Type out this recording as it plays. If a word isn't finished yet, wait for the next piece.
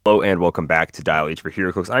Hello and welcome back to Dial H for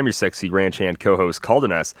HeroClix. I'm your sexy ranch hand co-host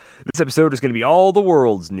Caldeness. This episode is going to be all the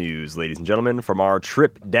world's news, ladies and gentlemen, from our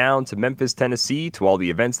trip down to Memphis, Tennessee, to all the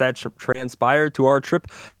events that transpired, to our trip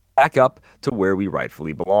back up to where we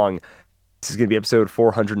rightfully belong. This is going to be episode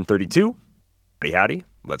 432. Howdy,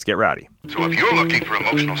 let's get rowdy. So if you're looking for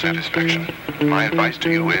emotional satisfaction, my advice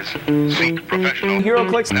to you is seek professional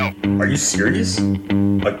HeroClix? No. Are you serious?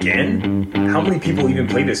 Again? How many people even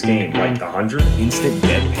play this game? Like 100? Instant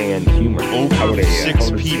deadpan humor. Over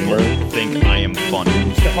 6 people think I am funny.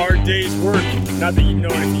 It's the hard day's work. Not that you know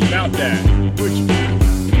anything about that. Which,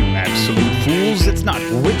 You absolute fools, it's not.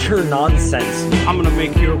 Witcher nonsense. I'm gonna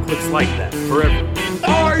make HeroClix like that forever.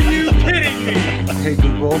 Are you kidding me? Hey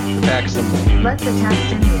Google, attack symbol. Let's attack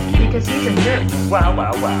Simeon, because he's a jerk. Wow.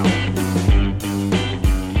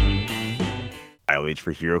 Dial H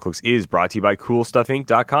for HeroClix is brought to you by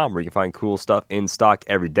CoolStuffInc.com, where you can find cool stuff in stock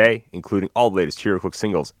every day, including all the latest HeroClix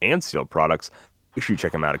singles and sealed products. Make sure you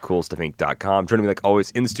check them out at CoolStuffInc.com. Joining me like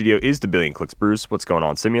always in the studio is the Billion Clicks Bruce. What's going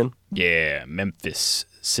on, Simeon? Yeah, Memphis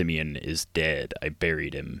Simeon is dead. I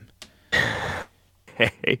buried him.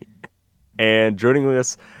 Hey. And joining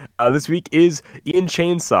us this week is Ian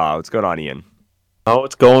Chainsaw. What's going on, Ian? Oh,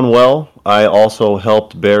 it's going well. I also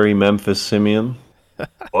helped bury Memphis Simeon.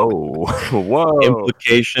 Whoa.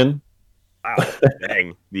 Implication. Wow,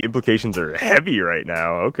 dang. The implications are heavy right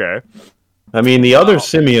now. Okay. I mean, the other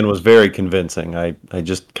Simeon was very convincing. I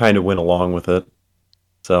just kind of went along with it.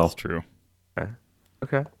 So That's true.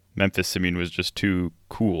 Okay. Memphis Simeon was just too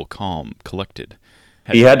cool, calm, collected.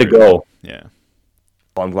 he had to go. Yeah.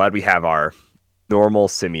 Well, I'm glad we have our normal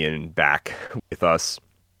Simeon back with us.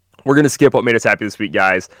 We're going to skip what made us happy this week,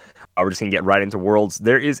 guys. We're just going to get right into Worlds.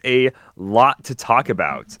 There is a lot to talk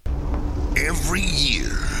about. Every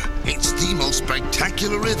year, it's the most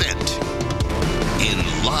spectacular event in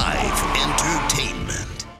live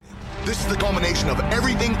entertainment. This is the culmination of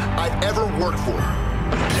everything I've ever worked for.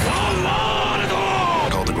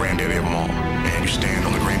 Called the granddaddy of them all, and you stand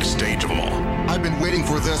on the grandest stage of them all. I've been waiting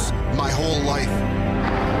for this my whole life.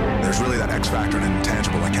 There's really that X factor and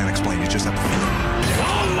intangible I can't explain. You just have to feel it.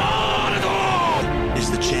 Is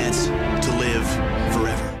the chance to live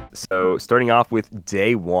forever. So, starting off with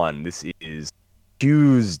day one, this is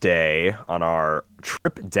Tuesday on our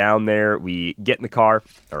trip down there. We get in the car,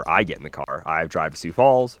 or I get in the car. I drive to Sioux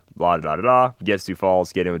Falls, blah, blah, blah, blah. Get to Sioux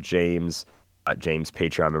Falls, get in with James. James,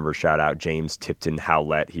 Patreon member, shout out James Tipton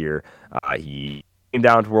Howlett here. He came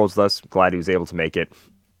down to Worlds with us. Glad he was able to make it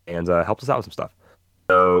and helped us out with some stuff.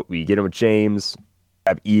 So we get in with James,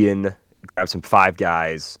 grab Ian, grab some Five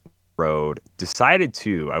Guys road. Decided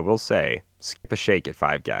to, I will say, skip a shake at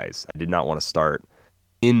Five Guys. I did not want to start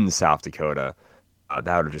in South Dakota.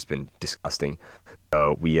 That would have just been disgusting.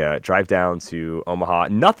 So we drive down to Omaha.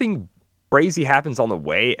 Nothing crazy happens on the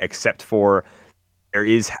way except for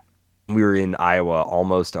we were in Iowa,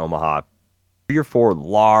 almost Omaha, 3 or 4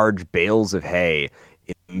 large bales of hay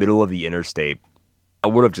in the middle of the interstate.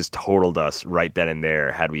 It would have just totaled us right then and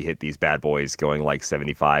there had we hit these bad boys going like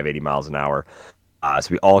 75, 80 miles an hour. So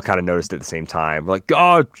we all kind of noticed at the same time. We're like,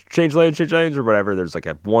 oh, change lanes, or whatever. There's like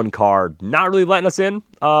one car not really letting us in,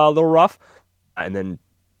 a little rough. And then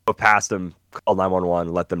go past them, call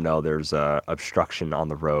 911, let them know there's obstruction on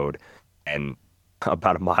the road. And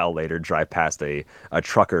about a mile later, drive past a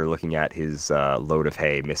trucker looking at his load of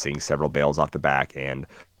hay, missing several bales off the back, and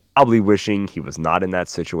probably wishing he was not in that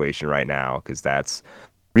situation right now, because that's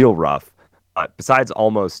real rough. But besides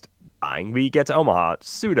almost dying, we get to Omaha,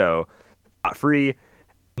 free.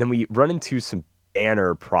 Then we run into some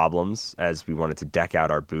banner problems as we wanted to deck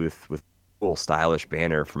out our booth with cool, stylish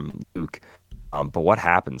banner from Luke. But what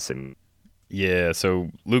happens? Yeah, so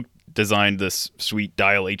Luke designed this sweet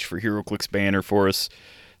Dial H for HeroClix banner for us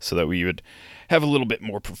so that we would have a little bit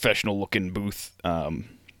more professional looking booth.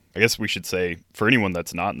 I guess we should say, for anyone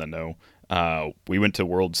that's not in the know, we went to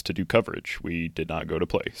Worlds to do coverage. We did not go to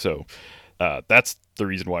play. So that's the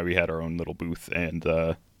reason why we had our own little booth and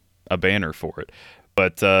a banner for it.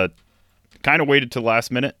 But kind of waited till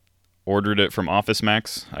last minute, ordered it from Office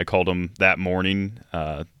Max. I called them that morning.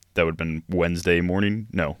 That would have been Tuesday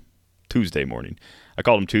morning. I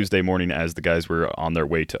called them Tuesday morning as the guys were on their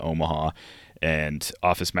way to Omaha, and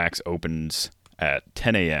Office Max opens at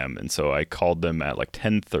 10 a.m. And so I called them at like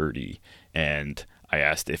 10:30, and I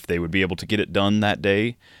asked if they would be able to get it done that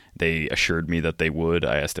day. They assured me that they would.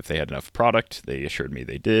 I asked if they had enough product. They assured me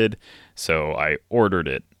they did. So I ordered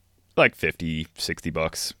it like $50,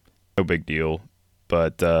 $60. No big deal.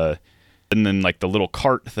 But and then like the little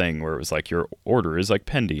cart thing where it was like your order is like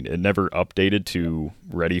pending. It never updated to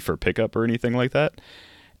ready for pickup or anything like that.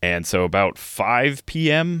 And so about 5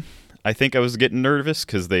 p.m., I think I was getting nervous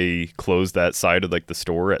because they closed that side of like the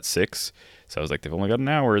store at 6. So I was like, they've only got an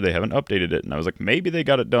hour. They haven't updated it. And I was like, maybe they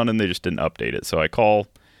got it done and they just didn't update it. So I call.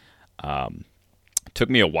 Took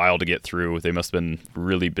me a while to get through. They must have been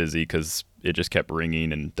really busy because it just kept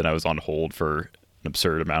ringing. And then I was on hold for an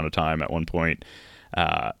absurd amount of time at one point.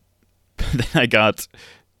 Then I got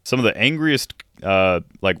some of the angriest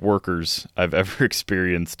like workers I've ever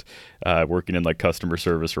experienced working in like customer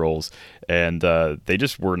service roles. And they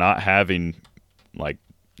just were not having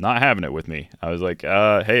it with me. I was like,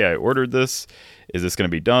 hey, I ordered this. Is this going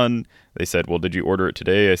to be done? They said, well, did you order it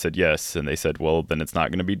today? I said, yes. And they said, well, then it's not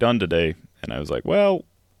going to be done today. And I was like, well,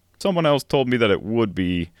 someone else told me that it would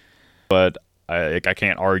be, but I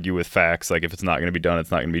can't argue with facts. Like, if it's not going to be done, it's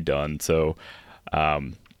not going to be done. So I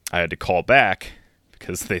had to call back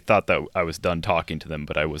because they thought that I was done talking to them,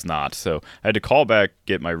 but I was not. So I had to call back,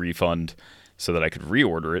 get my refund so that I could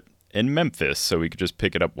reorder it in Memphis so we could just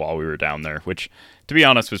pick it up while we were down there, which, to be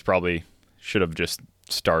honest, was probably should have just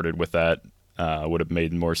started with that. Would have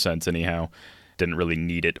made more sense anyhow. Didn't really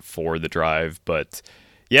need it for the drive, but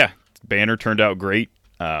yeah, banner turned out great.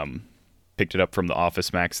 Picked it up from the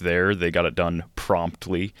Office Max there. They got it done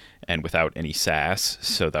promptly and without any sass,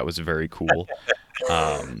 so that was very cool.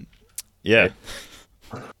 Yeah.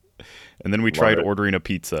 And then we tried ordering a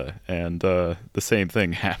pizza, and the same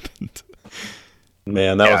thing happened.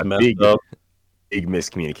 Man, that was messed up. Big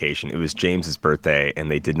miscommunication. It was James's birthday,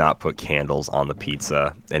 and they did not put candles on the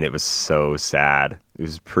pizza, and it was so sad. It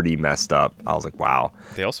was pretty messed up. I was like, wow.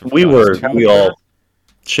 They also we all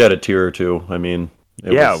shed a tear or two. I mean,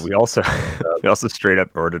 we also straight up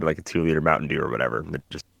ordered like a 2-liter Mountain Dew or whatever. It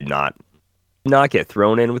just did not get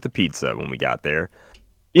thrown in with the pizza when we got there.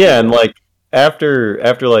 Yeah, and like after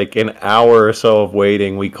like an hour or so of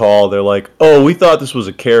waiting, we call. They're like, "Oh, we thought this was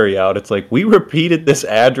a carryout." It's like we repeated this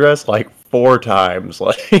address like 4 times,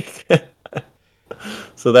 like.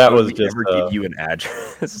 So that was just. Never give you an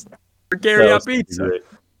address for carryout pizza. Great.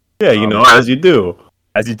 Yeah, as you do.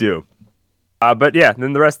 As you do. But yeah,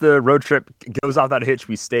 then the rest of the road trip goes off that hitch.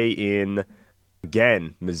 We stay in,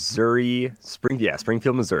 again, Missouri,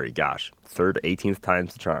 Springfield, Missouri. Gosh, 18th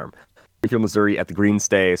time's the charm. Springfield, Missouri at the Green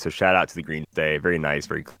Stay. So shout out to the Green Stay. Very nice,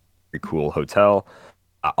 very cool hotel.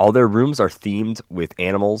 All their rooms are themed with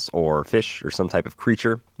animals or fish or some type of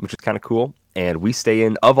creature, which is kind of cool. And we stay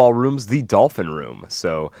in, of all rooms, the dolphin room.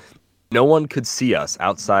 So no one could see us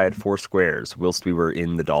outside 4 squares whilst we were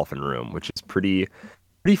in the dolphin room, which is pretty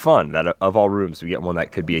fun. That of all rooms, we get one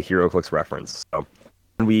that could be a HeroClix reference. So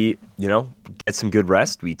when we, get some good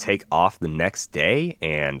rest, we take off the next day,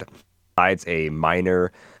 and besides a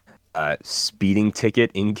minor speeding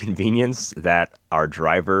ticket inconvenience that our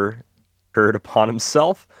driver incurred upon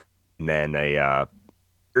himself, and then a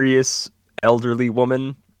curious elderly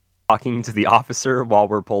woman talking to the officer while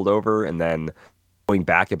we're pulled over, and then going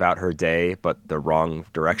back about her day, but the wrong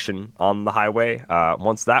direction on the highway.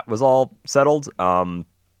 Once that was all settled,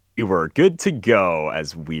 we were good to go,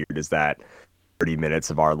 as weird as that 30 minutes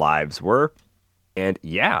of our lives were. And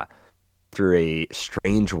yeah, after a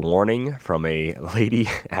strange warning from a lady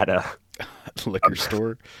at a liquor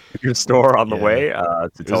store on the way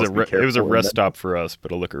to tell us to be careful. It was a rest stop for us,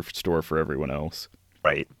 but a liquor store for everyone else.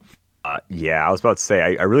 Right. Yeah, I was about to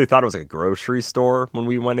say, I really thought it was like a grocery store when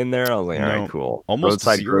we went in there. I was like, all right, cool. Almost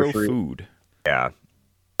roadside zero grocery. Food. Yeah.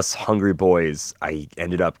 Us hungry boys, I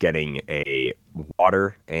ended up getting a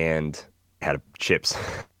water and had chips.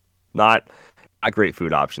 Not great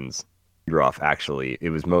food options. Rough, actually. It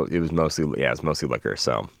was mostly liquor,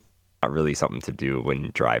 so not really something to do when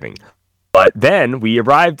driving. But then we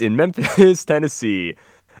arrived in Memphis, Tennessee.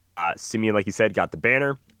 Simeon, like you said, got the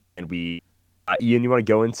banner, and we. Ian, you want to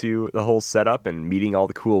go into the whole setup and meeting all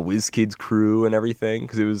the cool WizKids crew and everything?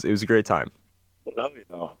 Because it was a great time.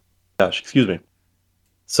 Gosh, excuse me.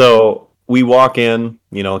 So we walk in,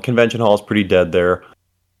 convention hall is pretty dead there.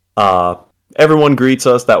 Everyone greets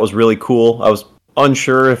us. That was really cool. I was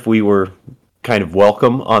unsure if we were kind of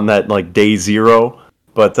welcome on that like day 0,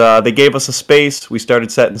 but they gave us a space. We started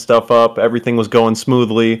setting stuff up. Everything was going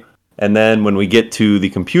smoothly. And then when we get to the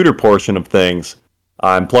computer portion of things,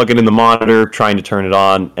 I'm plugging in the monitor, trying to turn it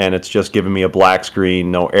on, and it's just giving me a black screen,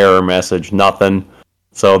 no error message, nothing.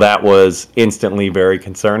 So that was instantly very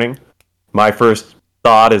concerning. My first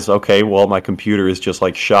thought is, okay, well, my computer is just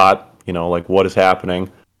like shot, like what is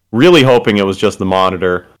happening? Really hoping it was just the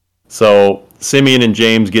monitor. So Simeon and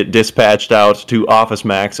James get dispatched out to Office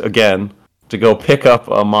Max again to go pick up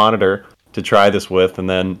a monitor to try this with, and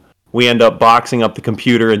then we end up boxing up the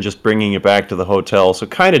computer and just bringing it back to the hotel. So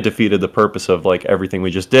kind of defeated the purpose of like everything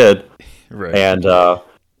we just did. Right. And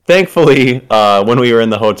thankfully, when we were in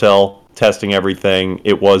the hotel, testing everything.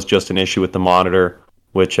 It was just an issue with the monitor,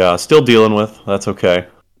 which still dealing with. That's okay.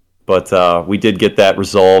 But we did get that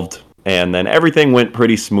resolved, and then everything went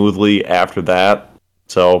pretty smoothly after that.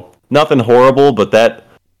 So nothing horrible, but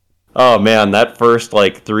oh man, that first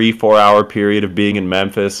like 3-4 hour period of being in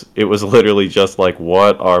Memphis, it was literally just like,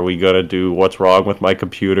 what are we gonna do? What's wrong with my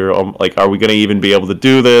computer? Like, are we gonna even be able to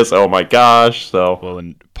do this? Oh my gosh! So Well,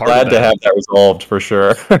 and glad to have that resolved for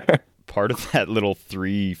sure. part of that little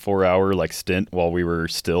 3-4 hour like stint while we were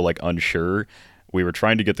still like unsure, we were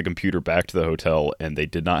trying to get the computer back to the hotel, and they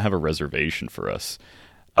did not have a reservation for us.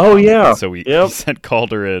 Oh yeah. So we Yep. sent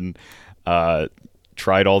Calder in,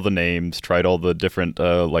 tried all the names, tried all the different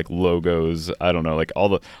like logos. I don't know, like all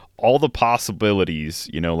the possibilities.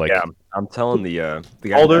 You know, like Yeah, I'm telling the guy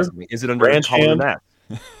Calder, who asked me, is it under Ranch Calder Hand?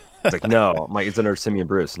 Net? It's like, no. I'm like, is it under Simeon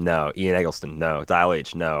Bruce? No. Ian Eggleston? No. Dial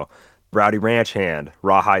H? No. Rowdy Ranch Hand,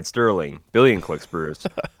 Rawhide Sterling, Billion Clicks Bruce.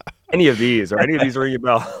 Any of these ring a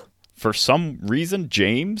bell? for some reason,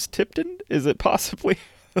 James Tipton, is it possibly?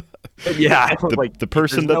 Yeah, the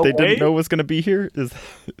person that there's they no way? didn't know was going to be here, is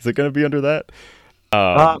it going to be under that?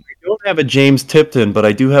 I don't have a James Tipton, but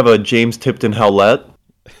I do have a James Tipton Howlett.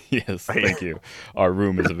 Yes, thank you. Our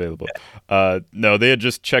room is available. No, they had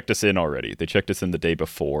just checked us in already. They checked us in the day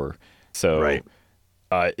before, so Right.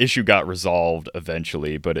 Issue got resolved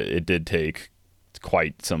eventually, but it did take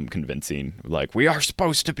quite some convincing. Like, we are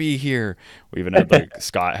supposed to be here. We even had like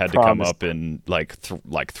Scott had to come Promised. up and like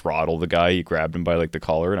throttle the guy. He grabbed him by like the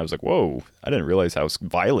collar, and I was like, "Whoa!" I didn't realize how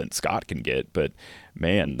violent Scott can get. But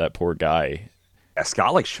man, that poor guy. Yeah,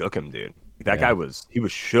 Scott like shook him, dude. That guy was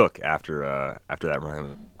shook after that run.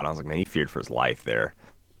 And I was like, man, he feared for his life there.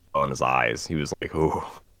 Oh, in his eyes, he was like,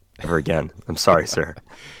 oh, never again. I'm sorry, sir.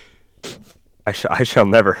 I shall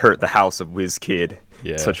never hurt the house of Whiz Kid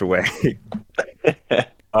Yeah. in such a way.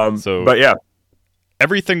 So- but yeah,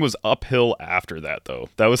 Everything was uphill after that, though.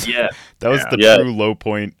 That was Yeah. that was Yeah. the Yeah. true low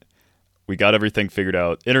point. We got everything figured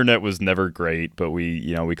out. Internet was never great, but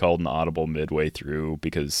we called an audible midway through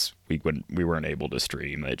because we weren't able to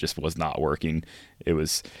stream. It just was not working. It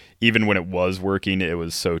was, even when it was working, it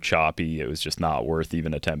was so choppy. It was just not worth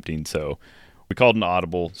even attempting. So we called an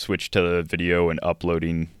audible, switched to video and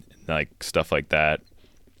uploading, like stuff like that.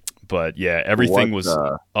 But yeah, everything What, was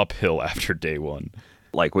uphill after day one.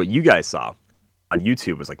 like what you guys saw on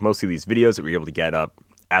YouTube was like mostly these videos that we were able to get up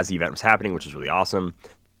as the event was happening, which is really awesome.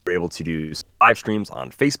 We were able to do live streams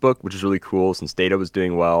on Facebook, which is really cool since data was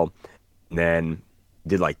doing well. And then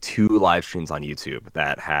did like 2 live streams on YouTube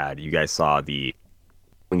that had, you guys saw the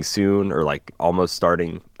coming soon or like almost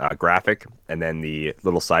starting graphic, and then the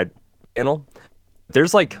little side panel.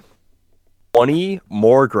 There's like 20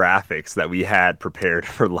 more graphics that we had prepared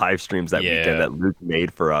for live streams that Yeah. weekend that Luke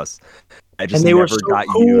made for us. I just And they never were so got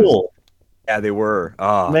used. cool. Yeah, they were.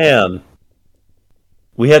 Oh, Man.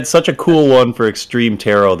 We had such a cool one for Extreme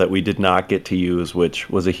Tarot that we did not get to use, which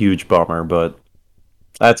was a huge bummer, but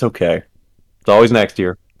that's okay. It's always next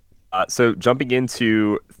year. So jumping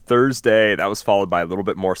into Thursday, that was followed by a little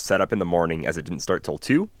bit more setup in the morning as it didn't start till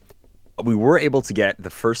 2. We were able to get the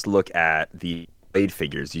first look at the blade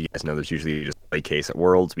figures. You guys know there's usually just a blade case at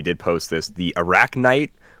Worlds. We did post this. The Iraq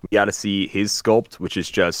Knight, we got to see his sculpt, which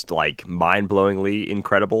is just like mind-blowingly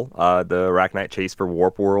incredible. The Iraq Knight chase for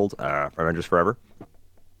Warp World, Avengers Forever.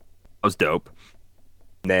 That was dope.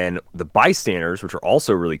 And then the bystanders, which are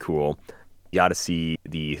also really cool. You got to see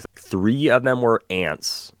the 3 of them were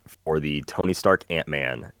ants for the Tony Stark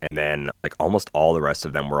Ant-Man, and then like almost all the rest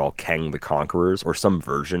of them were all Kang the Conquerors or some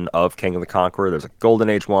version of Kang the Conqueror. There's a Golden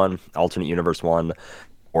Age one, alternate universe one,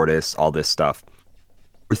 Mortis, all this stuff.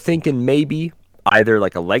 We're thinking maybe either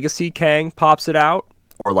like a Legacy Kang pops it out,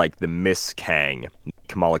 or like the Miss Kang,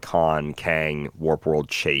 Kamala Khan Kang Warp World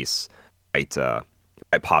Chase.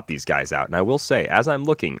 I pop these guys out. And I will say, as I'm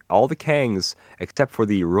looking, all the Kangs, except for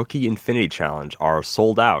the Rookie Infinity Challenge, are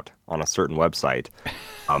sold out on a certain website.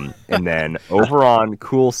 And then over on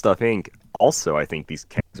Cool Stuff Inc., also I think these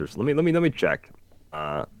Kangs are. Let me check.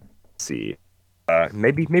 Let's see.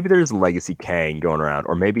 Maybe there's a Legacy Kang going around,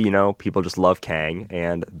 or maybe people just love Kang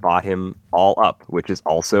and bought him all up, which is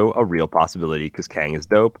also a real possibility because Kang is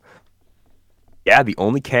dope. Yeah, the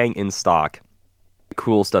only Kang in stock,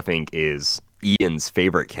 Cool Stuff Inc., is Ian's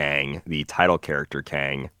favorite Kang, the title character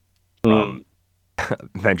Kang from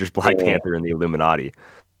Avengers Black Panther and the Illuminati.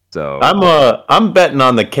 So I'm betting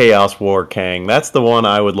on the Chaos War Kang. That's the one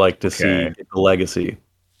I would like to see Okay. get the legacy.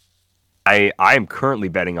 I am currently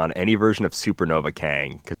betting on any version of Supernova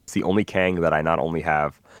Kang because it's the only Kang that I not only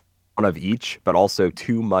have one of each, but also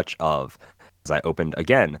too much of. As I opened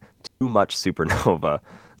again, too much Supernova.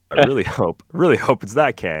 I really hope it's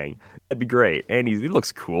that Kang. That'd be great. And he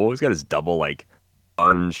looks cool. He's got his double like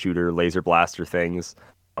gun shooter laser blaster things.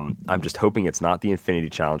 I'm just hoping it's not the Infinity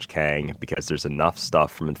Challenge Kang because there's enough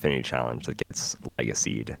stuff from Infinity Challenge that gets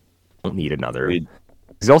legacied. Don't need another. He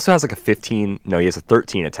also has like a 15. No, he has a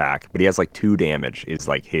 13 attack, but he has like 2 damage. Is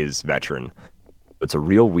like his veteran. It's a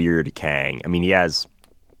real weird Kang. I mean, he has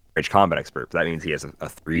Rage Combat Expert, but that means he has a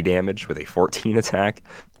 3 damage with a 14 attack.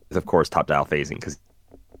 With of course top dial phasing. Because,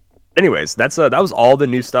 anyways, that was all the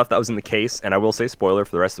new stuff that was in the case. And I will say, spoiler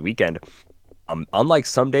for the rest of the weekend. Unlike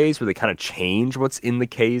some days where they kind of change what's in the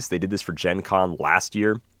case, they did this for Gen Con last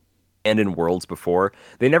year and in Worlds before.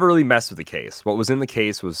 They never really messed with the case. What was in the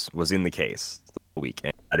case was in the case the week,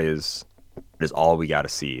 and that is all we got to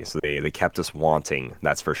see. So they kept us wanting,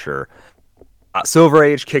 that's for sure. Silver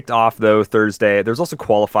Age kicked off though Thursday. There's also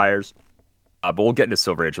qualifiers, but we'll get into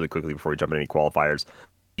Silver Age really quickly before we jump into any qualifiers.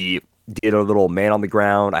 We did a little man on the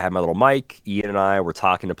ground. I had my little mic. Ian and I were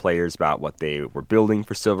talking to players about what they were building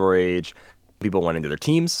for Silver Age. People went into their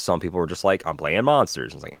teams. Some people were just like, I'm playing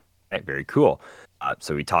monsters. I was like, hey, very cool.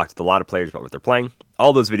 So we talked to a lot of players about what they're playing.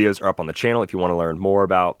 All those videos are up on the channel if you want to learn more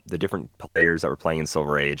about the different players that were playing in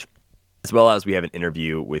Silver Age, as well as we have an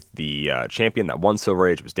interview with the champion that won Silver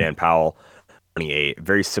Age. It was Dan Powell, running a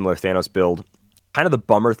very similar Thanos build. Kind of the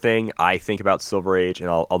bummer thing I think about Silver Age, and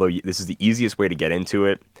although this is the easiest way to get into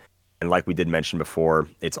it, and like we did mention before,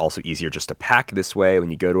 it's also easier just to pack this way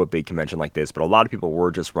when you go to a big convention like this, but a lot of people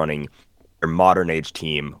were just running their Modern Age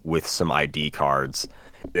team with some ID cards,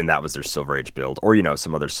 and that was their Silver Age build, or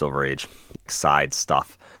some other Silver Age side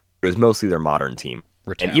stuff. It was mostly their Modern team.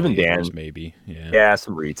 And even Dan, maybe, yeah,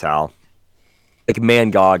 some retail. Like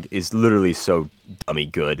Mangog is literally so dummy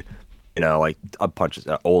good, like a bunch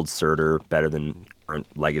of old Surtur better than current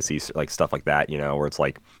Legacy, like stuff like that, where it's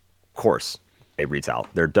like, of course, they retail,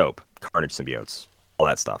 they're dope. Carnage symbiotes, all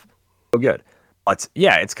that stuff, so good. But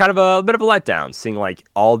yeah, it's kind of a bit of a letdown seeing like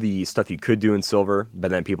all the stuff you could do in Silver, but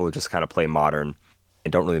then people just kind of play Modern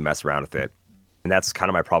and don't really mess around with it. And that's kind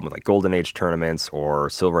of my problem with like Golden Age tournaments or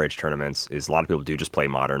Silver Age tournaments is a lot of people do just play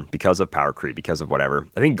Modern because of power creep, because of whatever.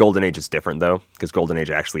 I think Golden Age is different though, because Golden Age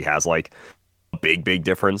actually has like a big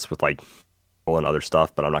difference with like and other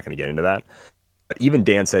stuff, but I'm not going to get into that. But even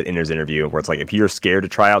Dan said in his interview where it's like, if you're scared to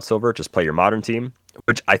try out Silver, just play your Modern team,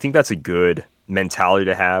 which I think that's a good mentality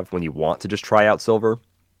to have when you want to just try out Silver.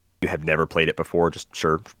 You have never played it before, just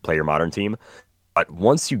play your Modern team. But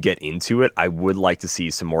once you get into it, I would like to see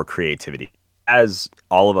some more creativity. As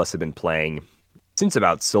all of us have been playing since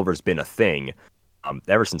about Silver's been a thing,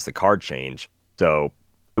 ever since the card change. So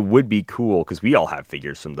it would be cool because we all have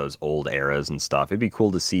figures from those old eras and stuff. It'd be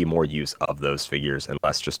cool to see more use of those figures and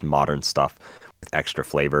less just modern stuff with extra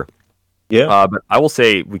flavor. Yeah. But I will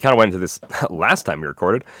say we kind of went into this last time we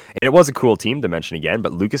recorded, and it was a cool team to mention again.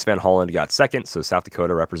 But Lucas Van Holland got second, so South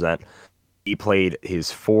Dakota represent. He played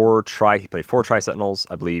his 4 Tri-Sentinels.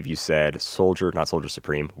 I believe you said not Soldier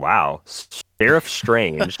Supreme. Wow. Sheriff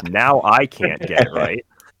Strange. Now I can't get it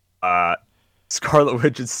right. Scarlet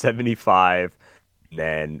Witch is 75. And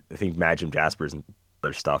then I think Magim Jaspers and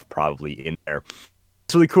other stuff probably in there.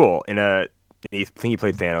 It's really cool. I think he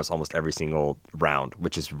played Thanos almost every single round,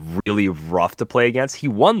 which is really rough to play against. He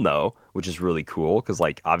won, though, which is really cool because,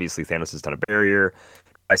 like, obviously Thanos has done a barrier.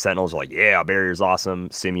 Sentinels are like, yeah, barrier's awesome.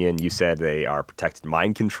 Simeon, you said they are protected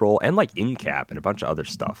mind control and like in-cap and a bunch of other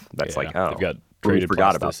stuff. That's they've got traded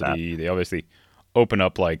forgot about that. They obviously open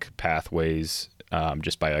up like pathways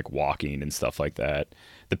just by like walking and stuff like that.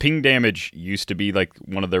 The ping damage used to be like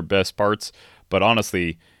one of their best parts, but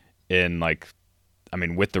honestly,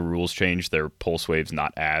 with the rules change, their pulse wave's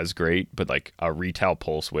not as great, but like a retail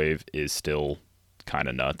pulse wave is still kind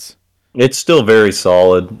of nuts. It's still very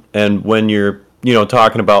solid, and when you're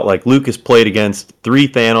talking about like Lucas played against 3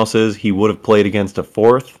 Thanoses, he would have played against a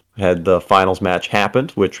 4th had the finals match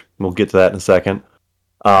happened, which we'll get to that in a second.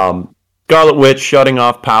 Scarlet Witch shutting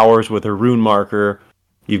off powers with her rune marker.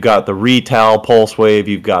 You've got the retail pulse wave.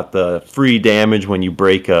 You've got the free damage when you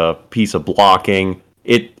break a piece of blocking.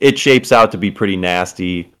 It shapes out to be pretty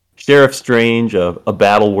nasty. Sheriff Strange, a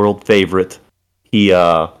Battle World favorite, he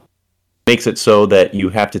makes it so that you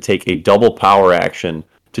have to take a double power action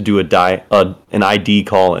to do an ID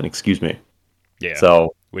call-in, excuse me. Yeah.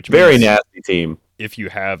 So, which very nasty team. If you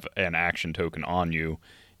have an action token on you,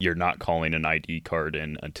 you're not calling an ID card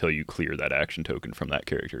in until you clear that action token from that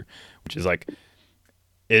character, which is like,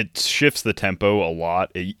 it shifts the tempo a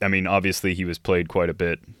lot. Obviously he was played quite a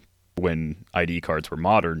bit when ID cards were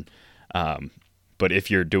modern, but if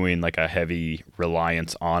you're doing like a heavy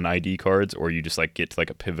reliance on ID cards, or you just like get to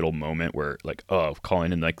like a pivotal moment where like, oh,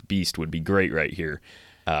 calling in like Beast would be great right here.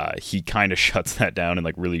 he kind of shuts that down and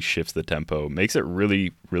like really shifts the tempo. Makes it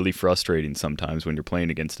really, really frustrating sometimes when you're playing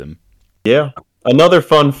against him. Yeah. Another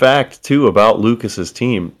fun fact, too, about Lucas's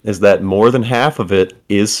team is that more than half of it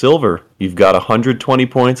is silver. You've got 120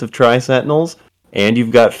 points of Tri-Sentinels, and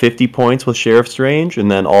you've got 50 points with Sheriff's Range, and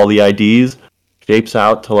then all the IDs shapes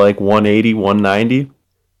out to like 180, 190.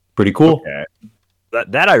 Pretty cool. Okay.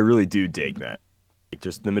 That I really do dig that. Like,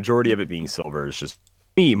 just the majority of it being silver is just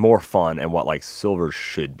me more fun and what like silver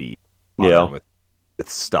should be. Yeah. With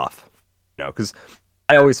stuff, you know, because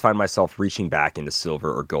I always find myself reaching back into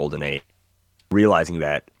silver or golden age, realizing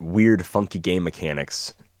that weird, funky game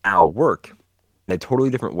mechanics now work in a totally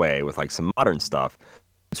different way with like some modern stuff.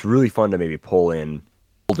 It's really fun to maybe pull in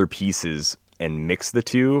older pieces and mix the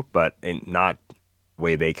two, but in not the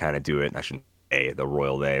way they kind of do it. I shouldn't say the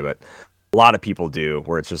royal way, but a lot of people do,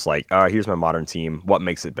 where it's just like, here's my modern team. What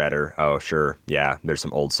makes it better? Oh, sure. Yeah, there's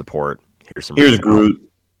some old support. Here's Groot.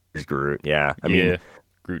 Here's Groot. Yeah. I mean,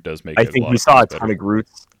 Groot does make I it a think lot we of saw a things ton better. of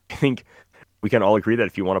Groots. I think we can all agree that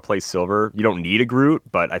if you want to play silver, you don't need a Groot,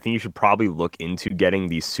 but I think you should probably look into getting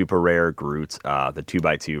the super rare Groot, the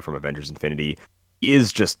 2x2 from Avengers Infinity. He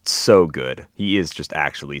is just so good. He is just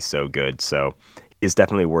actually so good. So it's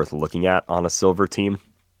definitely worth looking at on a silver team.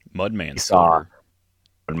 Mudman saw silver.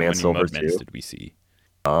 Mudman How many silver Mudmans too. did we see?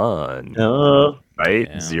 Right?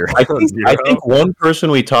 Yeah. Zero. I think Zero. I think one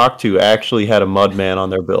person we talked to actually had a Mudman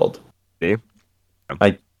on their build. See?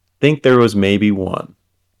 I think there was maybe one.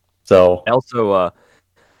 So I also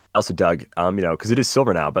dug, you know, because it is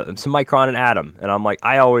silver now, but some Micron and Atom, and I'm like,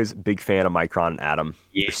 I always big fan of Micron and Atom.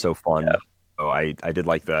 They're so fun. Yeah. So I did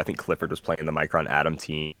like I think Clifford was playing the Micron Atom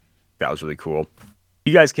team. That was really cool.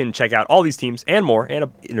 You guys can check out all these teams and more, and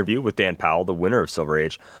an interview with Dan Powell, the winner of Silver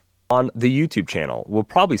Age, on the YouTube channel. We'll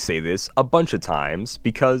probably say this a bunch of times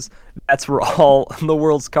because that's where all the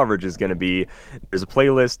World's coverage is going to be. There's a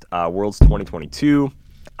playlist, Worlds 2022.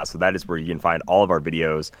 So that is where you can find all of our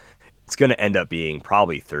videos. It's going to end up being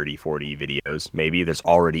probably 30, 40 videos. Maybe there's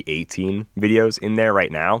already 18 videos in there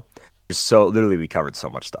right now. So literally we covered so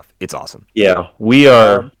much stuff. It's awesome. yeah,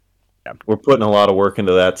 we're putting a lot of work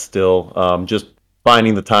into that still. Just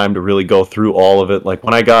finding the time to really go through all of it. Like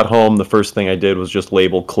when I got home, the first thing I did was just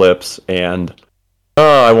label clips, and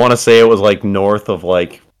I want to say it was like north of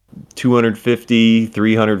like 250,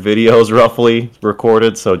 300 videos roughly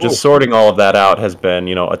recorded. So just sorting all of that out has been,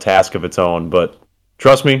 you know, a task of its own. But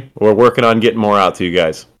trust me, we're working on getting more out to you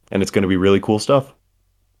guys, and it's going to be really cool stuff.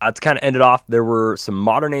 To kind of end it off, there were some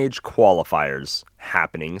modern age qualifiers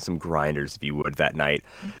happening, some grinders, if you would, that night.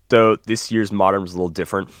 So this year's modern was a little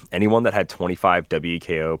different. Anyone that had 25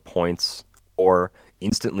 WKO points or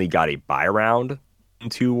instantly got a buy round in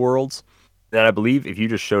 2 worlds, then I believe if you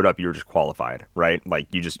just showed up, you were just qualified, right? Like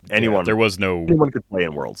you just anyone anyone could play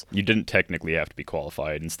in worlds. You didn't technically have to be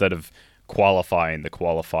qualified. Instead of qualifying, the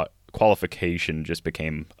qualification just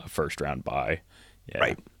became a first round buy. Yeah.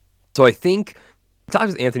 Right. So I think I talked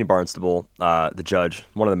with Anthony Barnstable, the judge,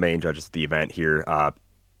 one of the main judges at the event here,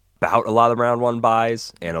 about a lot of round 1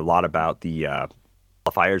 buys and a lot about the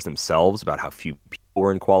qualifiers themselves, about how few people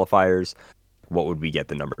were in qualifiers. What would we get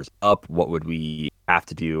the numbers up? What would we have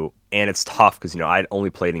to do? And it's tough because, you know, I'd only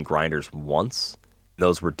played in grinders once.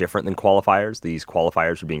 Those were different than qualifiers. These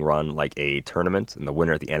qualifiers were being run like a tournament, and the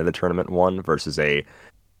winner at the end of the tournament won versus I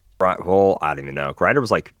don't even know. Grinder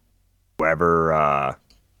was like whoever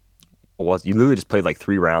you literally just played like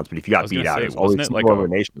 3 rounds, but if you got beat out, it was always like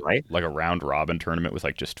elimination, right? Like a round robin tournament with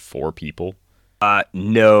like just 4 people?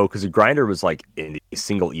 No, because the grinder was like in a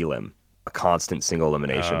single elim, a constant single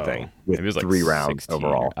elimination thing with it was like 3 rounds 16.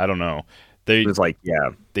 overall. I don't know. It was like,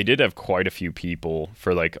 yeah. They did have quite a few people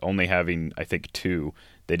for like only having, I think, 2.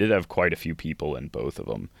 They did have quite a few people in both of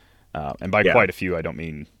them. And by quite a few, I don't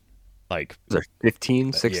mean like... Was there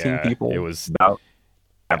 15, 16 people? It was about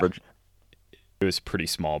average. It was pretty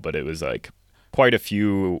small, but it was like quite a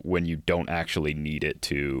few when you don't actually need it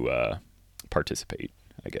to participate,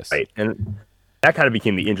 I guess. Right. And that kind of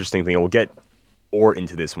became the interesting thing. And we'll get more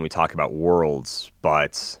into this when we talk about Worlds,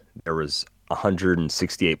 but there was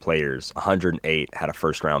 168 players. 108 had a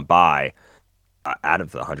first round bye out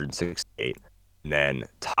of the 168. And then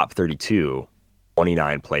top 32,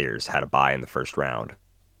 29 players had a bye in the first round.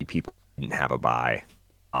 People didn't have a bye.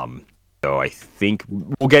 So I think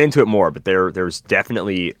we'll get into it more, but there's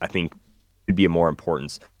definitely, I think, could be a more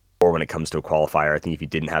importance or when it comes to a qualifier. I think if you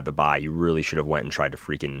didn't have the bye, you really should have went and tried to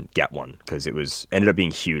freaking get one because it ended up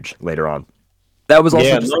being huge later on. That was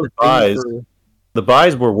also just the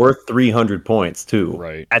buys were worth 300 points too.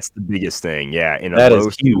 Right. That's the biggest thing, yeah. In a That low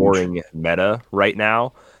is huge. scoring meta right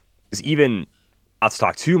now, because even not to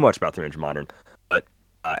talk too much about 300 Modern, but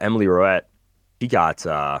Emily Roette She got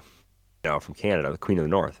from Canada, the Queen of the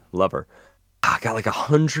North. Love her. Got like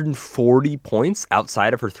 140 points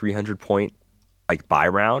outside of her 300 point like buy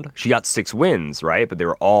round. She got 6 wins, right? But they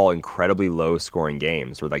were all incredibly low scoring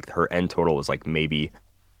games where like her end total was like maybe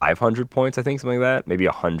 500 points, I think, something like that. Maybe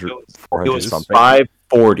 100, 400 It was something.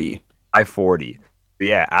 540. 540. But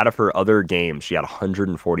yeah, out of her other games, she had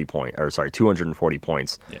 240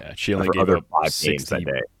 points. Yeah, she only Her gave other up 5 games that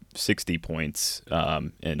day. 60 points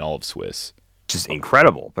in all of Swiss. Just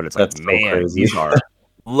incredible. But it's like, That's so man, crazy. these are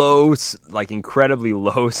low, like incredibly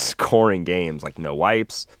low scoring games, like no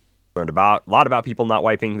wipes. Learned a lot about people not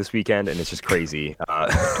wiping this weekend, and it's just crazy.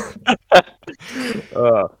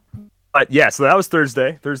 But yeah, so that was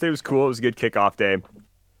Thursday. Thursday was cool. It was a good kickoff day.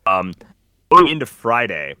 Going into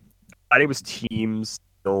Friday. Friday was teams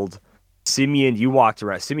build. Simeon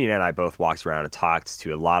and I both walked around and talked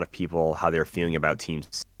to a lot of people how they're feeling about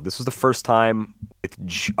teams. This was the first time with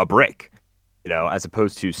a brick, as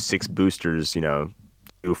opposed to 6 boosters, 2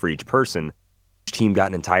 for each person. Each team got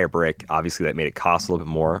an entire brick. Obviously, that made it cost a little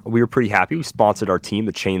bit more. We were pretty happy. We sponsored our team,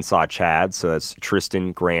 the Chainsaw Chad. So that's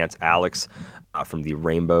Tristan, Grant, Alex from the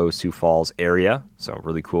Rainbow Sioux Falls area. So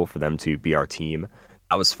really cool for them to be our team.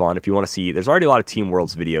 That was fun. If you want to see, there's already a lot of Team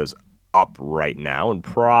Worlds videos up right now, and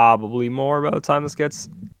probably more by the time this gets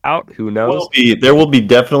out. Who knows? There will be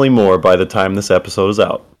definitely more by the time this episode is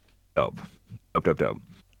out. Dope.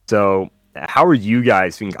 So, how are you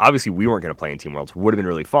guys feeling? Obviously, we weren't going to play in Team Worlds. Would have been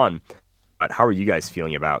really fun. But how are you guys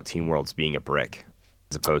feeling about Team Worlds being a brick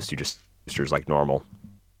as opposed to just boosters like normal?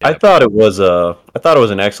 I thought it was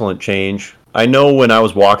an excellent change. I know when I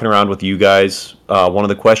was walking around with you guys, one of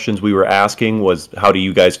the questions we were asking was, how do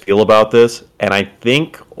you guys feel about this? And I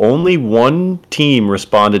think only one team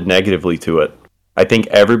responded negatively to it. I think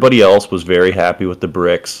everybody else was very happy with the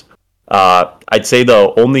bricks. I'd say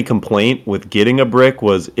the only complaint with getting a brick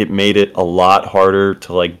was it made it a lot harder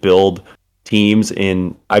to like build teams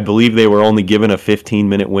in, I believe they were only given a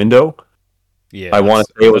 15-minute window. Yeah, I want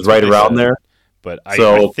to say it was right around there. But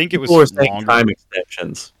So I think it was people were saying longer. time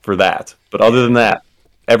extensions for that. But other than that,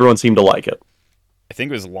 everyone seemed to like it. I think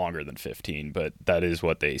it was longer than 15, but that is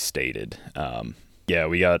what they stated. Yeah,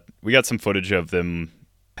 we got some footage of them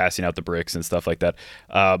passing out the bricks and stuff like that.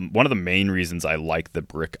 One of the main reasons I like the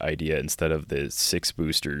brick idea instead of the 6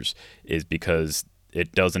 boosters is because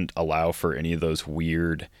it doesn't allow for any of those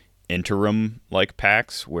weird interim like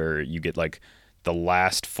packs where you get like the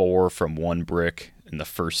last 4 from one brick and the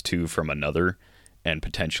first 2 from another, and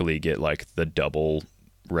potentially get like the double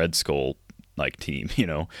Red Skull like team,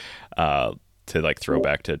 to like throw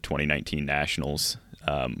back to 2019 Nationals.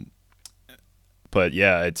 But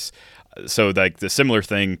yeah, it's so like the similar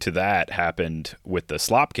thing to that happened with the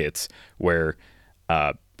slop kits where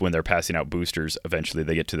when they're passing out boosters, eventually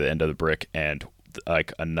they get to the end of the brick and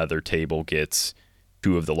like another table gets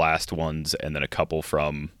 2 of the last ones and then a couple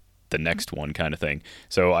from the next one kind of thing.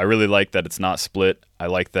 So I really like that it's not split. I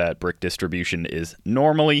like that brick distribution is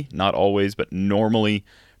normally, not always, but normally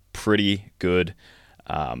pretty good.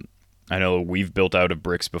 I know we've built out of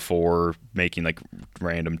bricks before, making like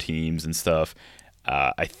random teams and stuff.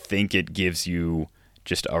 I think it gives you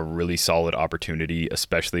just a really solid opportunity,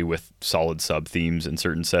 especially with solid sub themes in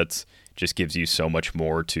certain sets. Just gives you so much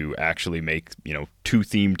more to actually make, 2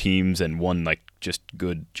 theme teams and 1 like just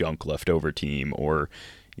good junk leftover team, or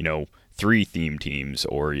 3 theme teams,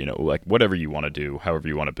 or like whatever you want to do, however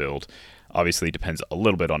you want to build. Obviously it depends a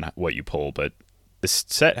little bit on what you pull, but this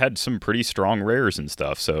set had some pretty strong rares and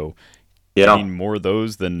stuff, so getting more of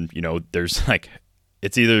those than there's like,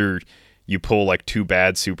 it's either you pull like 2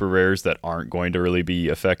 bad super rares that aren't going to really be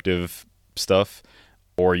effective stuff,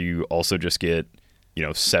 or you also just get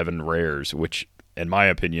 7 rares, which in my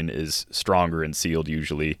opinion is stronger and sealed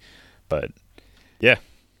usually. But yeah,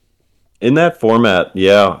 in that format,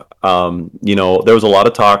 yeah. There was a lot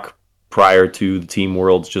of talk prior to the Team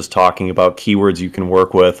Worlds just talking about keywords you can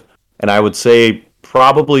work with. And I would say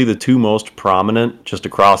probably the 2 most prominent just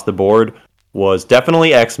across the board was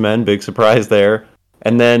definitely X-Men, big surprise there.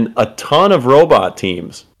 And then a ton of robot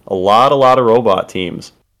teams, a lot of robot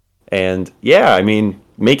teams. And yeah, I mean,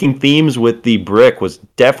 making themes with the brick was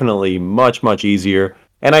definitely much, much easier.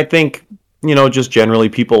 And I think, just generally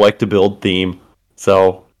people like to build theme.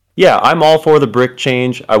 So yeah, I'm all for the brick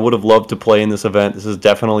change. I would have loved to play in this event. This is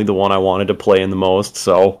definitely the one I wanted to play in the most.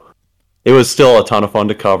 So it was still a ton of fun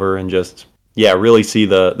to cover and just, really see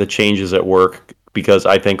the changes at work, because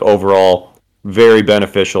I think overall very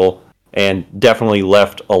beneficial and definitely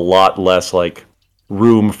left a lot less like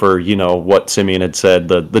room for, what Simeon had said,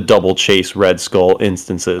 the double chase Red Skull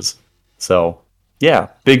instances. So yeah,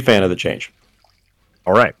 big fan of the change.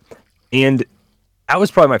 All right. And that was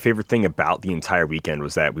probably my favorite thing about the entire weekend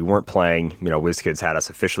was that we weren't playing. WizKids had us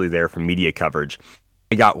officially there for media coverage.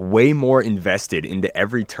 I got way more invested into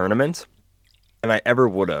every tournament than I ever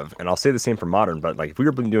would have. And I'll say the same for Modern, but like if we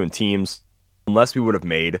were doing teams, unless we would have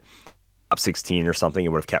made top 16 or something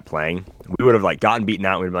and would have kept playing, we would have like gotten beaten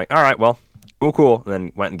out and we'd be like, all right, well, cool. And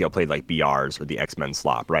then went and played like BRs or the X-Men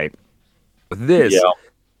slop, right? With this,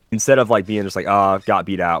 instead of like being just like, oh, got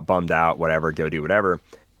beat out, bummed out, whatever, go do whatever,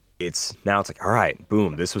 it's like, all right,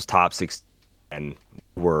 boom, this was top 6, and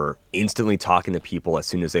we're instantly talking to people as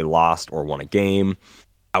soon as they lost or won a game.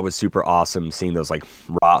 That was super awesome seeing those like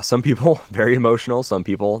raw, some people very emotional, some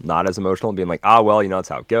people not as emotional, being like, well, that's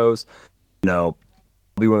how it goes.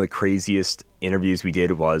 Probably one of the craziest interviews we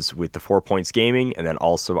did was with the 4 Points Gaming, and then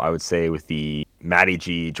also I would say with the Matty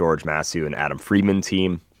G, George Masu, and Adam Friedman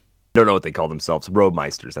team. I don't know what they call themselves,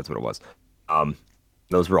 Roadmeisters, that's what it was.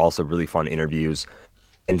 Those were also really fun interviews,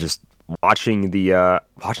 and just watching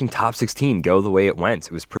top 16 go the way it went,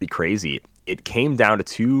 it was pretty crazy. It came down to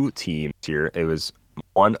 2 teams here. It was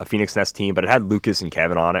one, a Phoenix Nest team, but it had Lucas and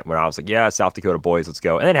Kevin on it, where I was like, yeah, South Dakota boys, let's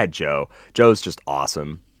go. And then it had Joe. Joe's just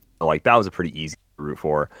awesome. So, like, that was a pretty easy to root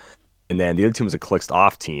for. And then the other team was a Clixed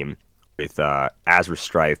Off team with Azra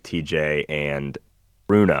Strife, TJ, and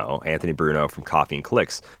Anthony Bruno from Coffee and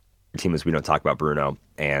Clicks. The team is We Don't Talk About Bruno.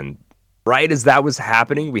 And right as that was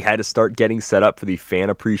happening, we had to start getting set up for the fan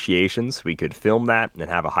appreciation so we could film that and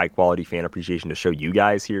have a high-quality fan appreciation to show you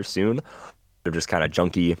guys here soon. They're just kind of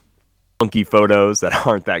junky photos that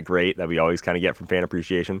aren't that great that we always kind of get from fan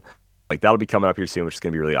appreciation. Like, that'll be coming up here soon, which is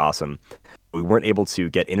going to be really awesome. We weren't able to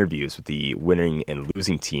get interviews with the winning and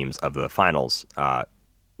losing teams of the finals.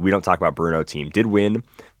 We Don't Talk About Bruno team did win.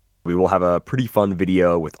 We will have a pretty fun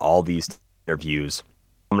video with all these interviews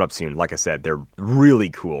coming up soon. Like I said, they're really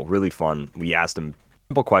cool, really fun. We asked them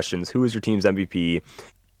simple questions. Who is your team's MVP?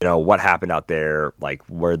 What happened out there? Like,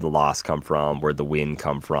 where'd the loss come from? Where'd the win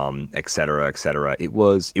come from? Et cetera, et cetera. It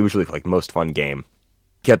was really like most fun game.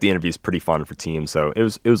 Kept the interviews pretty fun for teams, so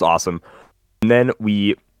it was awesome. And then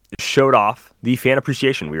we showed off the fan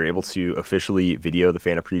appreciation. We were able to officially video the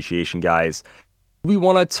fan appreciation, guys. We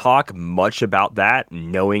want to talk much about that,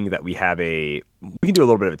 knowing that we can do a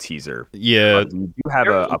little bit of a teaser. Yeah. We do have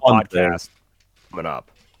a podcast coming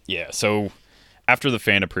up. Yeah, so after the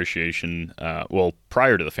fan appreciation,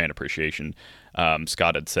 prior to the fan appreciation,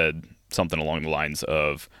 Scott had said something along the lines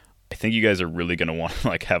of, I think you guys are really going to want to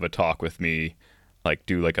like have a talk with me, like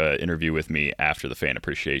do like a interview with me after the fan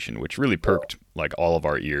appreciation, which really perked like all of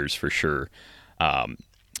our ears for sure.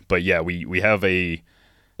 But yeah, we have a,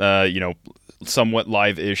 somewhat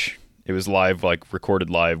live-ish. It was live, like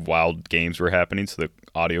recorded live while games were happening, so the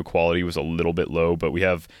audio quality was a little bit low, but we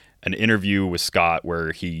have an interview with Scott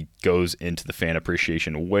where he goes into the fan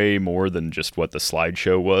appreciation way more than just what the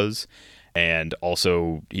slideshow was. And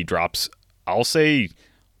also he drops, I'll say,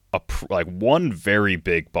 one very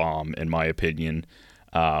big bomb, in my opinion,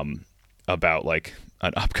 about like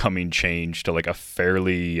an upcoming change to like a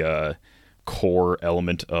fairly core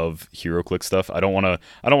element of HeroClix stuff. I don't want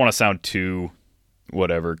to sound too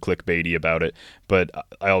whatever clickbaity about it, but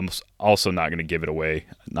I'm also not going to give it away,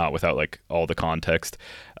 not without like all the context.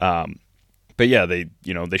 But yeah, they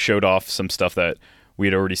showed off some stuff that we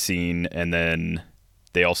had already seen, and then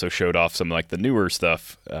they also showed off some like the newer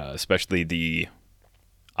stuff, especially the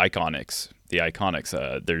Iconics.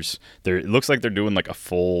 It looks like they're doing like a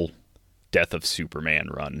full Death of Superman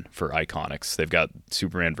run for Iconics. They've got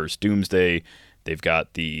Superman vs. Doomsday. They've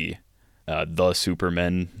got the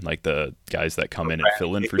Supermen, like the guys that come in and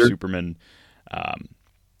fill in for Superman.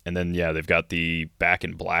 And then, yeah, they've got the Back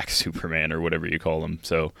in Black Superman or whatever you call them.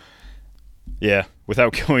 So, yeah,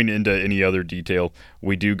 without going into any other detail,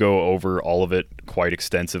 we do go over all of it quite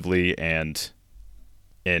extensively and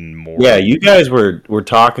in more. Yeah, you guys were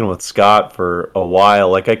talking with Scott for a while.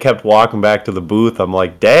 Like, I kept walking back to the booth. I'm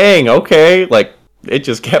like, dang, okay. Like, it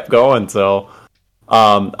just kept going. So,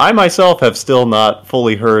 I myself have still not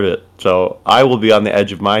fully heard it. So, I will be on the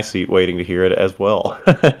edge of my seat waiting to hear it as well.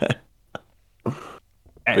 But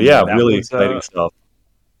yeah, really exciting stuff.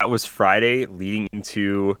 That was Friday leading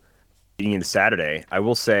into Saturday. I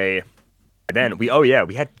will say, then we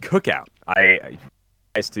had cookout. I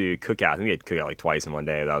used to cook out. I think we had cookout like twice in one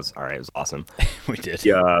day. That was all right. It was awesome. We did.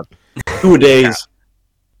 Yeah, 2 days.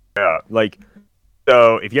 Yeah, like,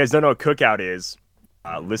 so if you guys don't know what cookout is,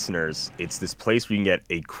 listeners, it's this place where you can get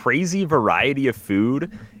a crazy variety of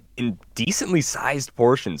food in decently sized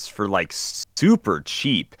portions for like super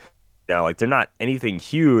cheap. Like they're not anything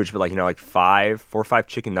huge, but like, like 4 or 5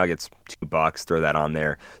 chicken nuggets, $2, throw that on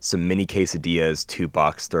there. Some mini quesadillas,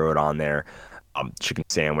 $2, throw it on there. Chicken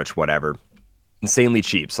sandwich, whatever. Insanely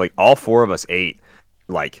cheap. So like all 4 of us ate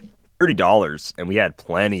like $30, and we had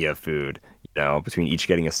plenty of food. You know, between each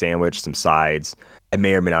getting a sandwich, some sides. I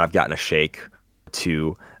may or may not have gotten a shake or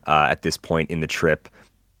two at this point in the trip.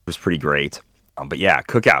 It was pretty great. But yeah,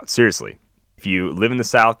 cookout. Seriously, if you live in the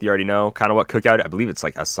South, you already know kind of what cookout. I believe it's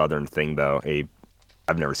like a Southern thing, though.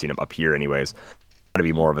 I've never seen them up here, anyways. Got to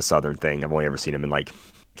be more of a Southern thing. I've only ever seen them in like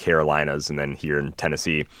Carolinas and then here in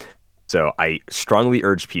Tennessee. So I strongly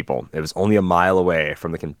urge people. It was only a mile away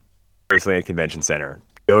from the Graceland Convention Center.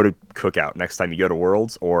 Go to cookout next time you go to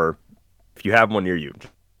Worlds, or if you have one near you,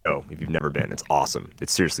 go. If you've never been, it's awesome.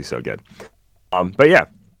 It's seriously so good. But yeah,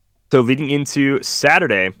 so leading into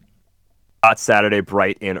Saturday, hot Saturday,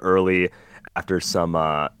 bright and early, after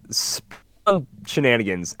some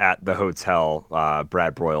shenanigans at the hotel.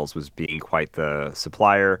 Brad Broyles was being quite the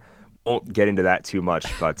supplier. Won't get into that too much,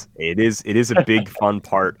 but it is a big fun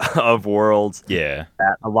part of Worlds. Yeah,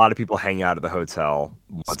 that a lot of people hang out at the hotel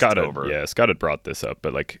once Scott it's over. Yeah, Scott had brought this up,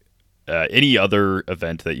 but like any other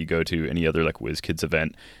event that you go to, any other like WizKids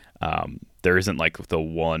event, there isn't like the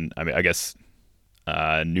one. I mean, I guess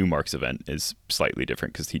Newmark's event is slightly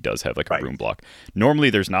different because he does have like a room block. Normally,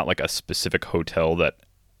 there's not like a specific hotel that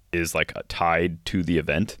is like tied to the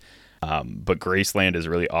event, but Graceland is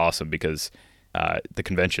really awesome because the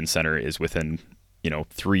convention center is within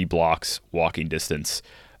 3 blocks walking distance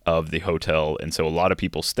of the hotel, and so a lot of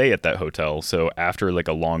people stay at that hotel. So after like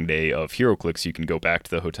a long day of HeroClix, you can go back to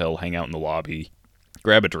the hotel, hang out in the lobby,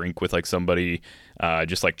 grab a drink with like somebody,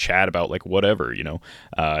 just like chat about like whatever,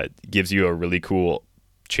 gives you a really cool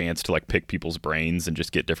chance to like pick people's brains and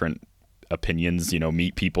just get different opinions,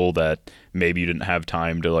 meet people that maybe you didn't have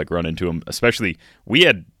time to like run into them. Especially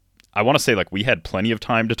I want to say like we had plenty of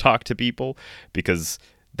time to talk to people because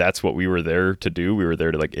that's what we were there to do. We were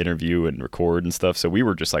there to like interview and record and stuff. So we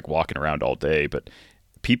were just like walking around all day, but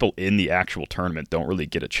people in the actual tournament don't really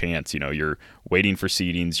get a chance. You're waiting for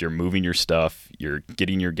seedings, you're moving your stuff, you're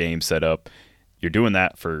getting your game set up. You're doing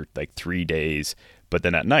that for like 3 days. But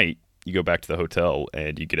then at night, you go back to the hotel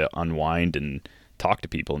and you get to unwind and talk to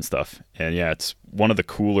people and stuff. And yeah, it's one of the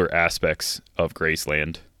cooler aspects of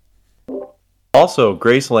Graceland. Also,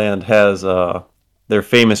 Graceland has their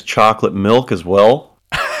famous chocolate milk as well.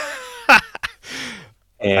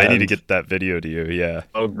 And I need to get that video to you, yeah.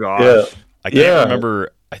 Oh, gosh. Yeah. I can't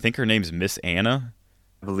remember. I think her name's Miss Anna.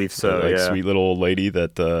 I believe so, like yeah. Sweet little old lady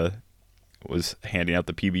that was handing out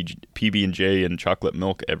the PB&J and chocolate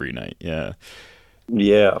milk every night, yeah.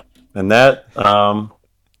 Yeah, and that,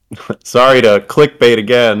 sorry to clickbait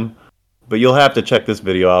again, but you'll have to check this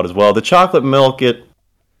video out as well. The chocolate milk, it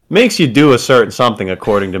makes you do a certain something,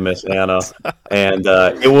 according to Miss Anna, and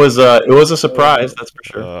it was a surprise, that's for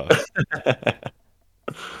sure.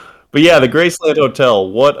 But yeah, the Graceland Hotel,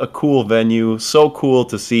 what a cool venue. So cool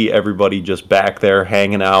to see everybody just back there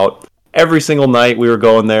hanging out. Every single night we were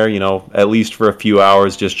going there, at least for a few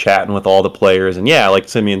hours, just chatting with all the players. And yeah, like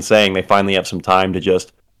Simeon's saying, they finally have some time to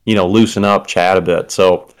just, loosen up, chat a bit.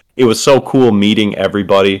 So it was so cool meeting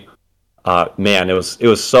everybody. Man, it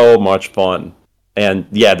was so much fun. And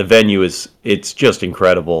yeah, the venue it's just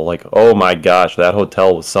incredible. Like, oh my gosh, that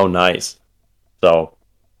hotel was so nice. So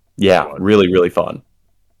yeah, really, really fun.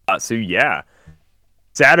 So yeah,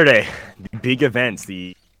 Saturday, the big events,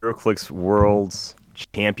 the HeroClix Worlds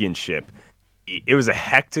Championship. It was a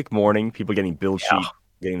hectic morning. People getting build sheets,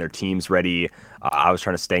 getting their teams ready. I was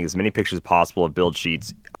trying to snag as many pictures as possible of build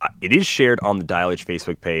sheets. It is shared on the Dial H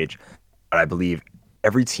Facebook page, but I believe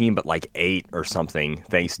every team but like 8 or something,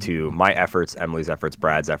 thanks to my efforts, Emily's efforts,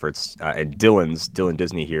 Brad's efforts, and Dylan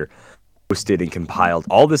Disney here, posted and compiled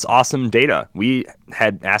all this awesome data. We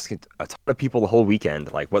had asked a ton of people the whole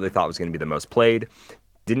weekend, like what they thought was going to be the most played.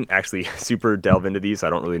 Didn't actually super delve into these. I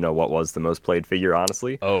don't really know what was the most played figure,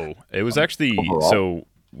 honestly. Oh, it was actually overall. So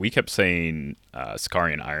we kept saying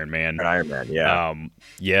Sicarian Iron Man. Iron Man, yeah.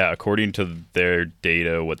 Yeah, according to their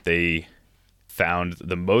data, what they found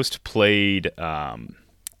the most played,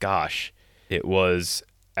 it was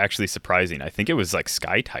actually surprising. I think it was like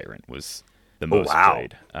Sky Tyrant was the most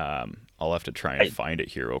played. I'll have to try and find it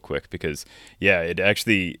here real quick because, yeah, it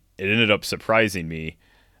ended up surprising me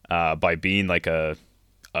by being like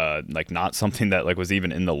like not something that like was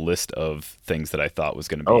even in the list of things that I thought was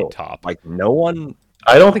going to be top. Like no one.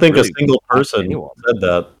 I don't think really a single person said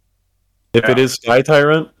that. If it is Sky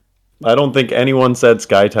Tyrant, I don't think anyone said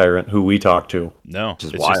Sky Tyrant who we talked to. No,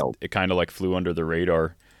 it's wild. It kind of like flew under the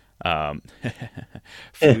radar. Flew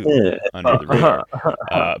under the radar.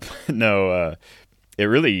 No, it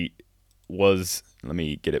really was. Let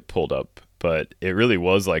me get it pulled up. But it really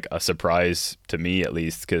was like a surprise to me, at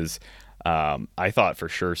least, because I thought for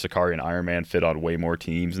sure Sicarian Iron Man fit on way more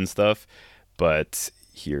teams and stuff. But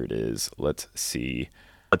here it is. Let's see.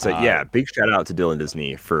 But yeah, big shout out to Dylan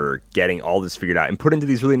Disney for getting all this figured out and put into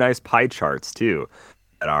these really nice pie charts too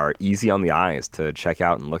that are easy on the eyes to check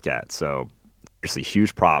out and look at. So seriously,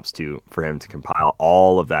 huge props for him to compile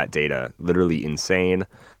all of that data. Literally insane.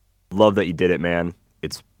 Love that you did it, man.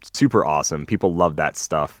 It's super awesome. People love that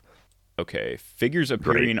stuff. Okay, figures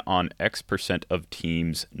appearing on X% of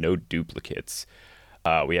teams, no duplicates.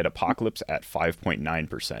 We had Apocalypse at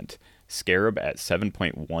 5.9%, Scarab at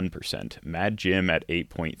 7.1%, Mad Jim at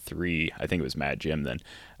 8.3%. I think it was Mad Jim then.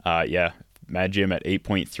 Yeah, Mad Jim at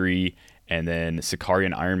 8.3%, and then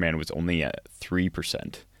Sicarian Iron Man was only at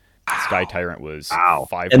 3%. Sky Tyrant was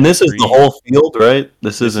 5.3. And this is the whole field, right?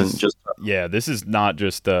 This isn't just. Yeah, this is not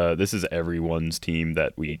just. This is everyone's team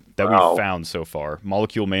that we found so far.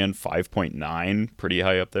 Molecule Man 5.9, pretty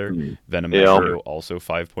high up there. Venom Magneto also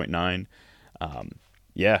 5.9.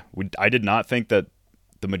 Yeah, I did not think that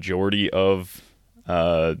the majority of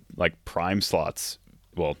like prime slots.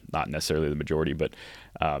 Well, not necessarily the majority, but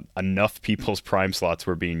enough people's prime slots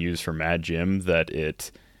were being used for Mad Jim that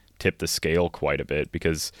it tipped the scale quite a bit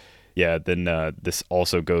because. Yeah, then this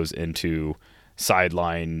also goes into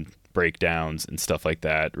sideline breakdowns and stuff like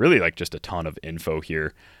that. Really, like just a ton of info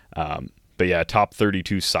here. But yeah, top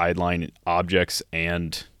 32 sideline objects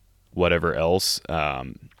and whatever else.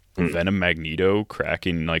 Venom Magneto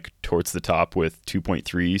cracking like towards the top with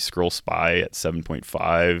 2.3. Scroll Spy at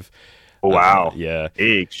 7.5. Oh, wow. Yeah.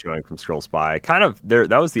 Big showing from Scroll Spy. Kind of there.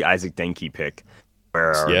 That was the Isaac Denke pick.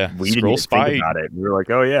 Where we didn't even think about it. We were like,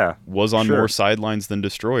 oh, yeah. Was on more sidelines than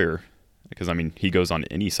Destroyer. Because, I mean, he goes on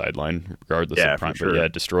any sideline, regardless of prime. But yeah,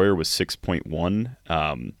 Destroyer was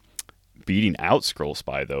 6.1. Beating out Scroll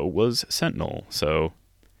Spy, though, was Sentinel. So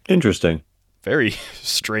Interesting. Very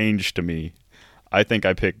strange to me. I think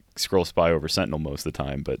I pick Scroll Spy over Sentinel most of the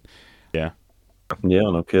time, but yeah. Yeah,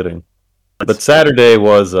 no kidding. But Saturday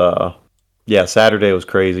was, Saturday was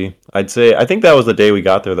crazy. I think that was the day we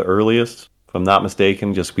got there the earliest. If I'm not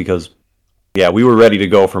mistaken, just because, we were ready to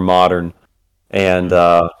go for Modern. And,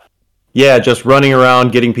 just running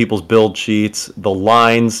around, getting people's build sheets, the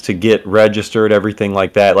lines to get registered, everything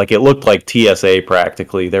like that. Like, it looked like TSA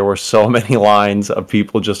practically. There were so many lines of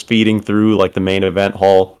people just feeding through, like, the main event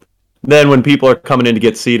hall. Then when people are coming in to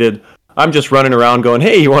get seated, I'm just running around going,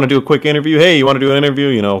 hey, you want to do a quick interview? Hey, you want to do an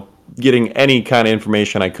interview? Getting any kind of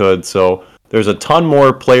information I could. So there's a ton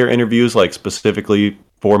more player interviews, like, specifically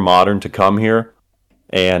for Modern to come here,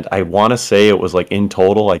 and I want to say it was like in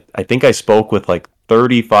total, I think I spoke with like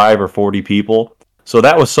 35 or 40 people, so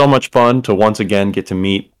that was so much fun to once again get to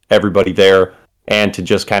meet everybody there and to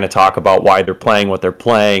just kind of talk about why they're playing what they're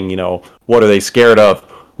playing, what are they scared of,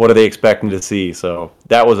 what are they expecting to see. So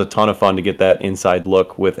that was a ton of fun to get that inside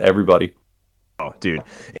look with everybody. Oh, dude,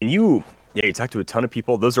 and you talked to a ton of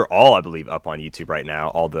people. Those are all, I believe, up on YouTube right now,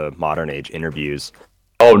 all the Modern Age interviews.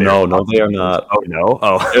 Oh, no, they are not. Oh, no?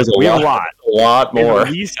 Oh, there's a lot more.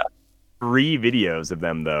 At least 3 videos of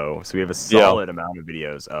them, though. So we have a solid amount of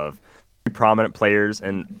videos of prominent players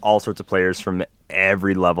and all sorts of players from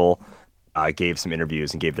every level gave some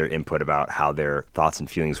interviews and gave their input about how their thoughts and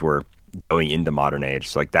feelings were going into Modern Age.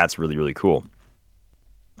 So, that's really, really cool.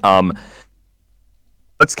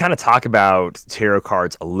 Let's kind of talk about tarot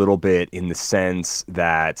cards a little bit in the sense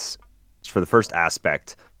that for the first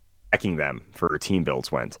aspect, checking them for team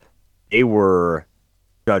builds went. They were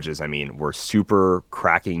judges, were super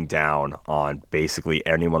cracking down on basically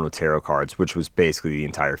anyone with tarot cards, which was basically the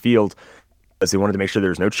entire field, because they wanted to make sure there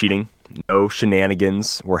was no cheating, no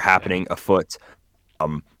shenanigans were happening afoot.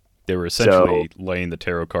 They were essentially laying the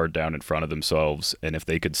tarot card down in front of themselves, and if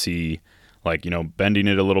they could see, bending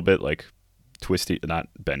it a little bit, twisting, not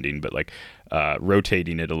bending, but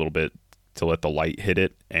rotating it a little bit, to let the light hit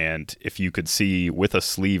it, and if you could see with a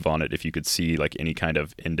sleeve on it, if you could see any kind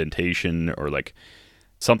of indentation or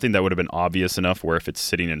something that would have been obvious enough where if it's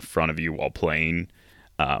sitting in front of you while playing,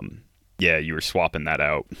 you were swapping that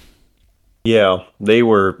out. Yeah, they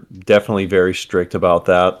were definitely very strict about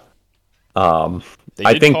that.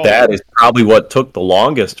 I think that is probably what took the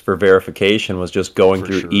longest for verification, was just going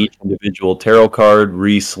through each individual tarot card,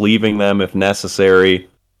 re-sleeving them if necessary.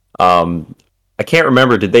 I can't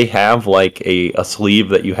remember. Did they have a sleeve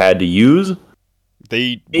that you had to use?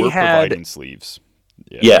 They were providing sleeves.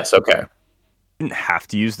 Yeah. Yes. Okay. You didn't have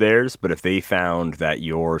to use theirs, but if they found that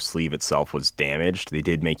your sleeve itself was damaged, they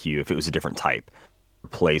did make you, if it was a different type,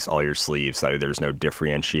 replace all your sleeves so there's no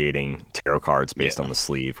differentiating tarot cards based on the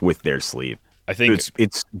sleeve with their sleeve. I think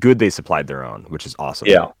it's good they supplied their own, which is awesome.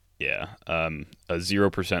 Yeah. Yeah. A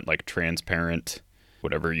 0% transparent,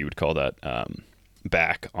 whatever you would call that,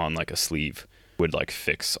 back on a sleeve would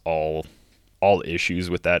fix all all issues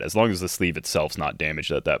with that, as long as the sleeve itself's not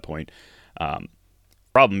damaged at that point.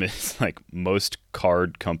 Problem is, like, most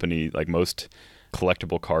card company, like most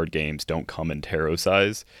collectible card games don't come in tarot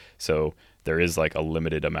size, so there is like a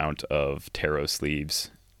limited amount of tarot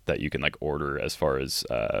sleeves that you can like order as far as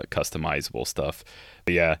customizable stuff.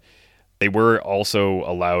 But yeah, they were also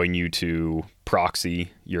allowing you to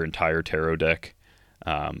proxy your entire tarot deck.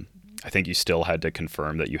 I think you still had to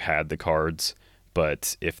confirm that you had the cards,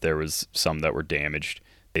 but if there was some that were damaged,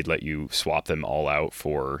 they'd let you swap them all out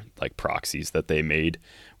for like proxies that they made,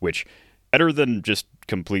 which better than just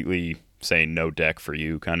completely saying no deck for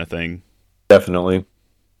you kind of thing. Definitely.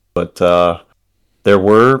 But there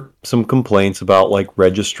were some complaints about like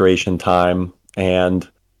registration time, and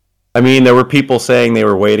I mean there were people saying they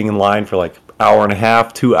were waiting in line for like hour and a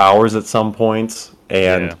half, 2 hours at some points,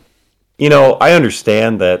 and Yeah. you know, I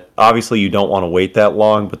understand that obviously you don't want to wait that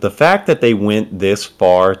long, but the fact that they went this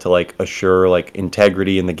far to like assure like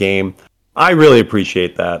integrity in the game, I really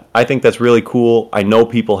appreciate that. I think that's really cool. I know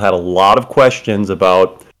people had a lot of questions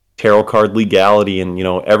about tarot card legality and, you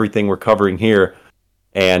know, everything we're covering here,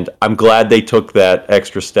 and I'm glad they took that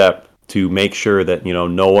extra step to make sure that, you know,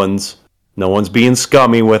 no one's being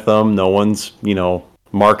scummy with them, no one's, you know,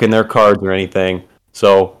 marking their cards or anything.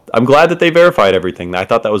 So I'm glad that they verified everything. I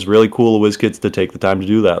thought that was really cool of WizKids to take the time to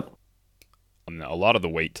do that. A lot of the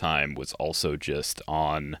wait time was also just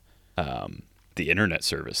on the internet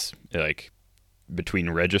service, like between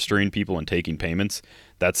registering people and taking payments.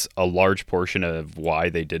 That's a large portion of why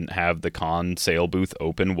they didn't have the con sale booth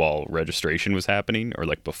open while registration was happening, or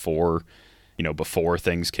like before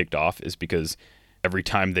things kicked off, is because every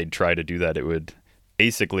time they'd try to do that, it would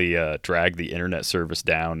basically drag the internet service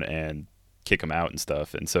down and kick them out and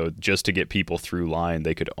stuff. And so just to get people through line,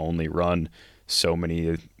 they could only run so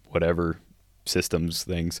many whatever systems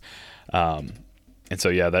things. And so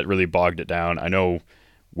yeah, that really bogged it down. I know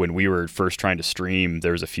when we were first trying to stream,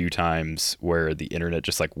 there was a few times where the internet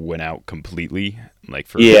just like went out completely, like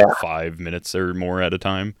for 5 minutes or more at a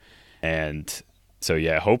time. And so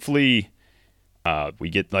yeah, hopefully we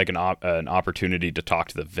get like an opportunity to talk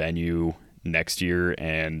to the venue next year,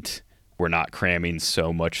 and we're not cramming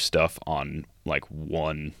so much stuff on like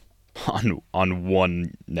one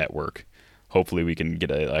network. Hopefully we can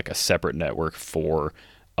get a separate network for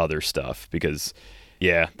other stuff, because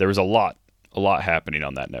yeah, there was a lot happening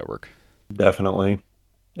on that network. Definitely.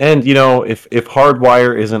 And you know, if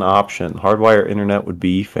Hardwire is an option, Hardwire internet would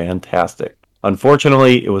be fantastic.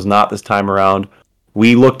 Unfortunately, it was not this time around.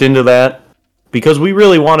 We looked into that because we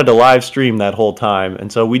really wanted to live stream that whole time,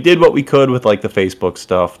 and so we did what we could with like the Facebook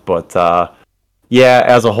stuff, but yeah,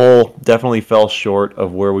 as a whole, definitely fell short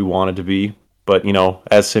of where we wanted to be. But you know,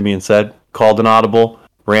 as Simeon said, called an audible,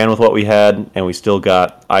 ran with what we had, and we still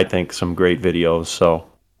got, I think, some great videos. So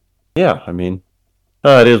yeah, I mean,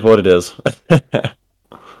 it is what it is.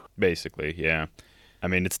 Basically, yeah. I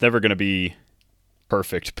mean, it's never going to be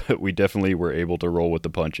perfect, but we definitely were able to roll with the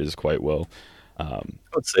punches quite well. I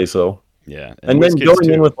would say so. Yeah. And then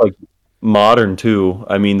going in with like Modern too,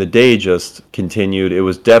 I mean, the day just continued. It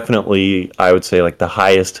was definitely, I would say, like the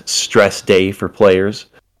highest stress day for players.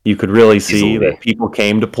 You could really see that people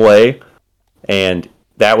came to play, and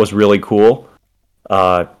that was really cool.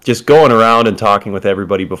 Just going around and talking with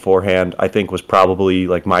everybody beforehand, I think was probably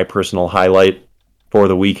like my personal highlight for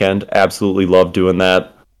the weekend. Absolutely loved doing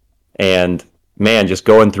that. And man, just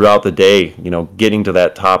going throughout the day, you know, getting to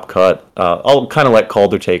that top cut. I'll kind of let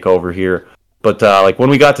Calder take over here. But like when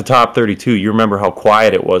we got to top 32, you remember how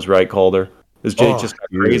quiet it was, right, Calder? It was just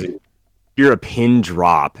crazy. You're a pin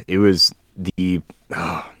drop. It was the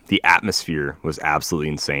atmosphere was absolutely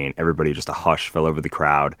insane. Everybody, just a hush fell over the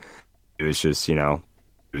crowd. It was just, you know,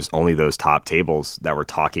 it was only those top tables that were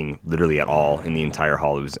talking literally at all in the entire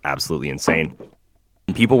hall. It was absolutely insane.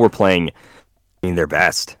 And people were playing, I mean, their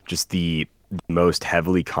best. Just the most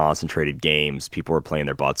heavily concentrated games. People were playing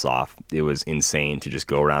their butts off. It was insane to just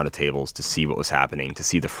go around to tables to see what was happening, to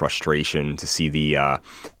see the frustration, to see the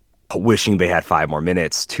wishing they had 5 more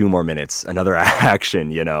minutes, 2 more minutes, another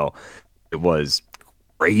action, you know. It was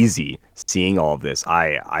crazy seeing all of this.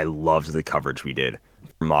 I loved the coverage we did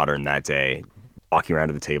for Modern that day, walking around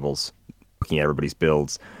to the tables, looking at everybody's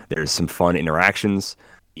builds. There's some fun interactions.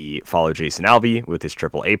 We followed Jason Alvey with his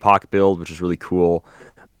triple APOC build, which is really cool.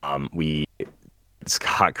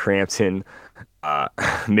 Scott Crampton,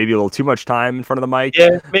 maybe a little too much time in front of the mic.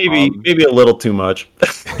 Yeah, maybe a little too much.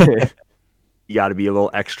 You got to be a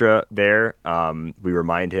little extra there. We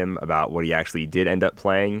remind him about what he actually did end up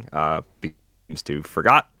playing. Seems to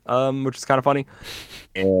forgot, which is kind of funny.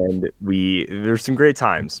 And there's some great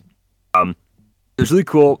times. It was really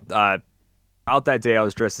cool. out that day, I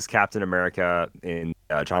was dressed as Captain America in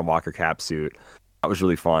John Walker cap suit. That was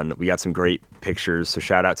really fun. We got some great pictures. So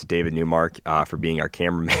shout out to David Newmark for being our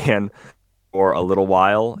cameraman for a little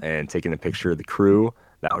while and taking a picture of the crew.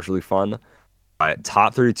 That was really fun.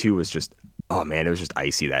 Top 32 was just, oh man, it was just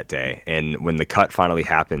icy that day. And when the cut finally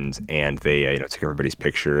happened and they took everybody's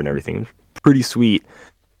picture and everything, it was pretty sweet.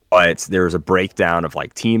 But there was a breakdown of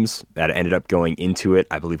like teams that ended up going into it.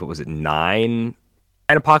 I believe it was at 9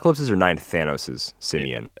 Apocalypses or 9 Thanoses,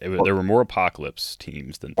 Simeon. There were more Apocalypse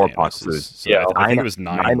teams than More Thanoses. Apocalypses. So yeah, I think it was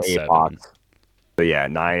 9 and 7. Apocs. So yeah,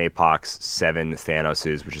 9 Apocs, 7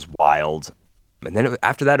 Thanoses, which is wild. And then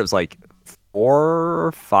after that, it was like 4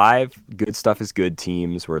 or 5 Good Stuff is Good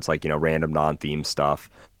teams where it's like, random non-theme stuff.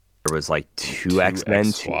 There was like 2 X-Men,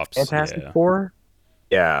 2 swaps, Fantastic Four.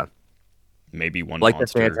 Yeah. Maybe one like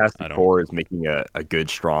monster. The Fantastic Four is making a good,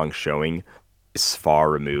 strong showing. Is far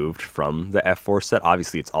removed from the F4 set.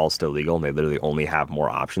 Obviously, it's all still legal, and they literally only have more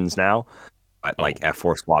options now. But like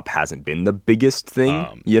F4 swap hasn't been the biggest thing,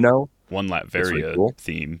 One Latveria really cool.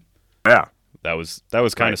 theme. Yeah, that was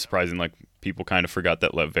kind of surprising. Like people kind of forgot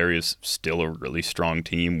that Latveria's still a really strong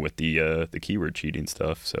team with the keyword cheating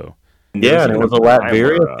stuff. So yeah, and it was a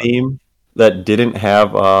Latveria theme that didn't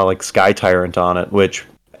have like Sky Tyrant on it, which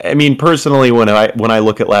I mean personally, when I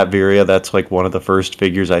look at Latveria, that's like one of the first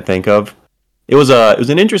figures I think of. It was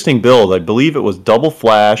an interesting build. I believe it was Double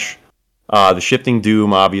Flash, the Shifting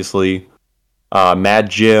Doom, obviously, Mad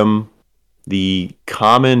Jim, the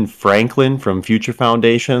Common Franklin from Future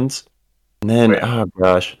Foundations, and then oh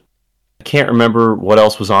gosh, I can't remember what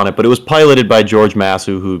else was on it, but it was piloted by George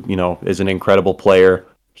Masu, who is an incredible player.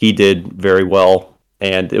 He did very well,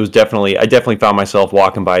 and it was I definitely found myself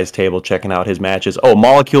walking by his table checking out his matches. Oh,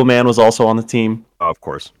 Molecule Man was also on the team. Oh, of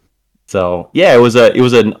course. So yeah, it was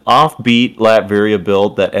an offbeat Latveria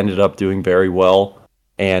build that ended up doing very well,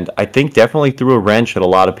 and I think definitely threw a wrench at a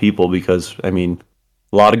lot of people because I mean,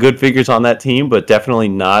 a lot of good figures on that team, but definitely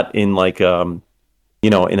not in like in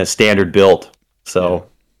a standard build. So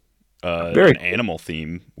very animal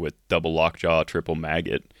theme with double lockjaw, triple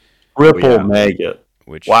maggot, maggot.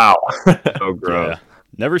 Which wow, so gross. Yeah,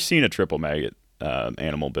 never seen a triple maggot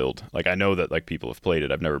animal build. Like I know that like people have played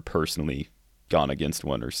it. I've never personally gone against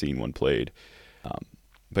one or seen one played,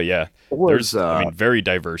 but yeah, there's very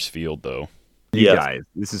diverse field though. You guys,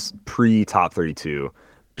 this is pre-top 32.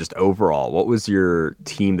 Just overall, what was your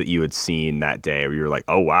team that you had seen that day where you were like,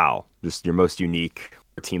 oh wow, just your most unique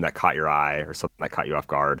team that caught your eye or something that caught you off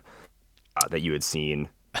guard that you had seen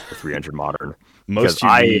for 300 Modern? Most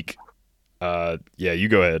unique. Yeah, you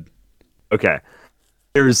go ahead. Okay.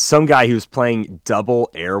 There was some guy who was playing double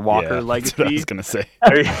Airwalker Legacy. That's what I was gonna say.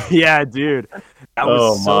 Yeah, dude, that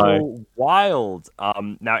was so wild.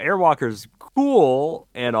 Now Airwalker's cool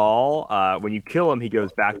and all. When you kill him, he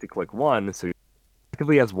goes back to click 1. So he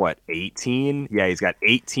effectively has 18? Yeah, he's got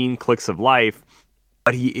 18 clicks of life,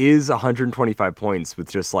 but he is 125 points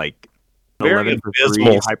with just like 11 for 3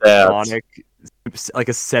 hypersonic, like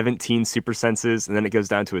a 17 super senses, and then it goes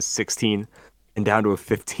down to a 16 and down to a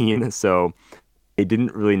 15. So I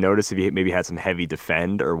didn't really notice if he maybe had some heavy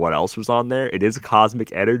defend or what else was on there. It is a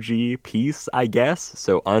cosmic energy piece, I guess.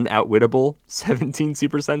 So unoutwittable 17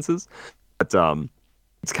 super senses. But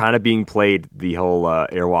it's kind of being played the whole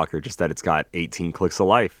Airwalker, just that it's got 18 clicks of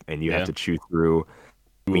life and you have to chew through.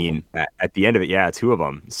 I mean, at the end of it, 2 of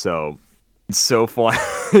them. So it's so fun.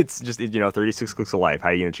 It's just 36 clicks of life. How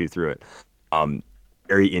are you gonna chew through it?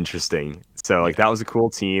 Very interesting. So like that was a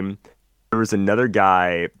cool team. There was another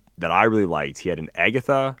guy that I really liked. He had an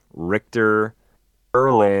Agatha, Richter,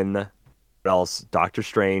 Berlin, what else? Doctor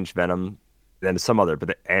Strange, Venom, then some other.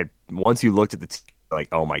 But once you looked at the team, like,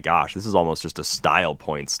 oh my gosh, this is almost just a style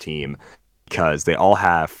points team because they all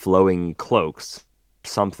have flowing cloaks,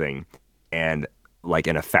 something, and like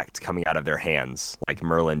an effect coming out of their hands, like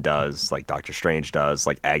Merlin does, like Doctor Strange does,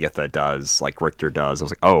 like Agatha does, like Richter does. I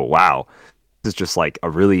was like, oh wow, this is just like a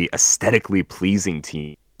really aesthetically pleasing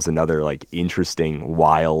team. Was another like interesting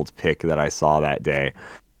wild pick that I saw that day.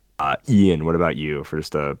 Ian, what about you for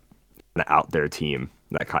just an out there team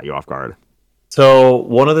that caught you off guard? So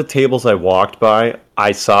one of the tables I walked by,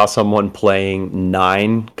 I saw someone playing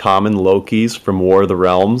 9 common Lokis from War of the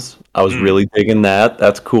Realms. I was really digging that.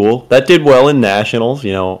 That's cool. That did well in Nationals.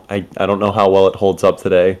 I don't know how well it holds up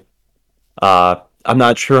today. I'm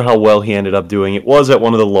not sure how well he ended up doing. It was at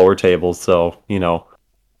one of the lower tables, so,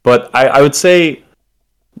 But I would say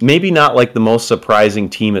maybe not like the most surprising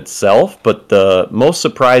team itself, but the most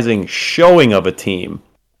surprising showing of a team.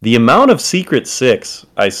 The amount of Secret Six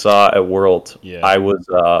I saw at World, I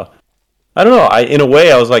was I don't know. In a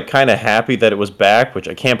way, I was like kind of happy that it was back, which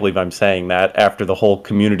I can't believe I'm saying that after the whole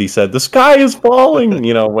community said the sky is falling,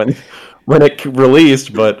 when it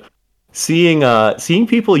released. But seeing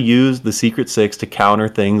people use the Secret Six to counter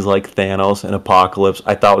things like Thanos and Apocalypse,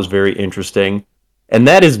 I thought was very interesting. And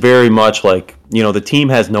that is very much like, the team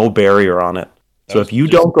has no barrier on it. So if you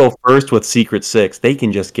don't go first with Secret Six, they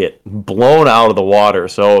can just get blown out of the water.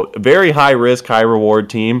 So very high risk, high reward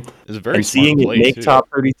team. It's a very And smart seeing it play, make too. top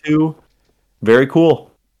 32, very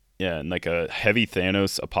cool. Yeah, and like a heavy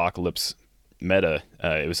Thanos Apocalypse meta,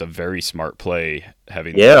 it was a very smart play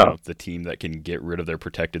having the team that can get rid of their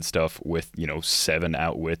protected stuff with 7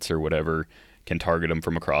 outwits or whatever, can target them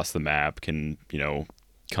from across the map, can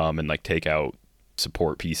come and like take out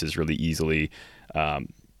support pieces really easily.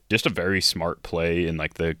 Just a very smart play in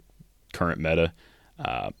like the current meta.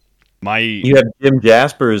 You have Jim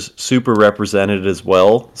Jaspers super represented as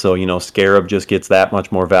well, so Scarab just gets that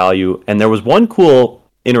much more value. And there was one cool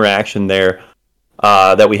interaction there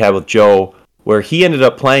that we had with Joe, where he ended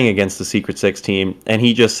up playing against the Secret Six team, and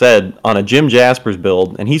he just said on a Jim Jaspers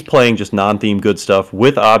build, and he's playing just non-themed good stuff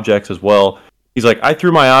with objects as well. He's like, I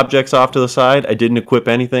threw my objects off to the side. I didn't equip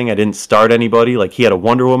anything. I didn't start anybody. Like, he had a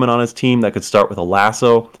Wonder Woman on his team that could start with a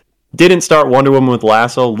lasso. Didn't start Wonder Woman with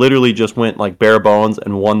lasso. Literally just went like bare bones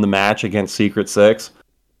and won the match against Secret Six.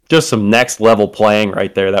 Just some next level playing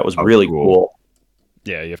right there. That was really cool.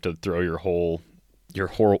 Yeah, you have to throw your whole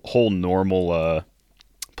normal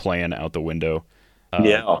plan out the window.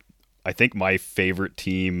 Yeah. I think my favorite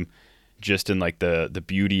team, just in like the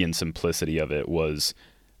beauty and simplicity of it, was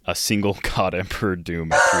a single God Emperor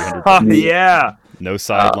Doom at 300 points. Yeah. No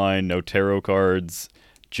sideline, no tarot cards,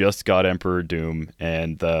 just God Emperor Doom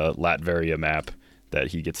and the Latveria map that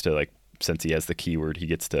he gets to, like, since he has the keyword, he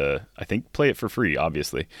gets to, I think, play it for free,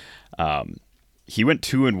 obviously. He went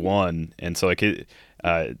 2-1, and so like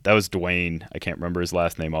that was Dwayne. I can't remember his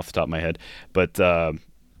last name off the top of my head, but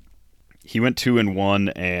he went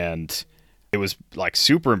 2-1, and it was like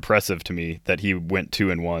super impressive to me that he went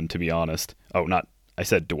 2-1, to be honest. Oh, not, I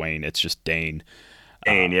said Dwayne, it's just Dane.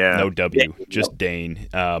 Dane, yeah. No W, just Dane.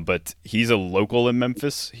 But he's a local in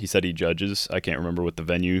Memphis. He said he judges. I can't remember what the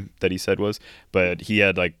venue that he said was, but he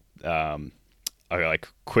had like a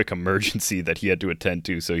quick emergency that he had to attend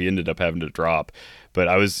to, so he ended up having to drop. But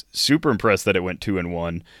I was super impressed that it went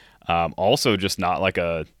 2-1. Also, just not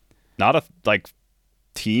a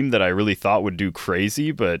team that I really thought would do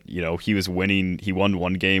crazy, but he was winning. He won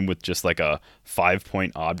one game with just like a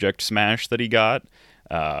 5-point object smash that he got.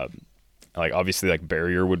 Like, obviously, like,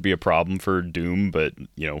 barrier would be a problem for Doom, but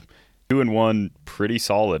 2-1, pretty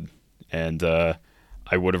solid. And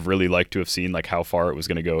I would have really liked to have seen like how far it was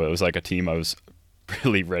going to go. It was like a team I was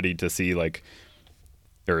really ready to see, like,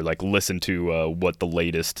 or like listen to what the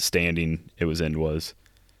latest standing it was in was.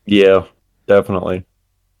 Yeah, definitely.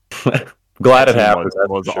 Glad it happened. It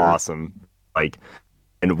was awesome. Like,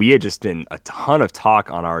 and we had just been a ton of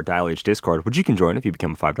talk on our Dial H Discord, which you can join if you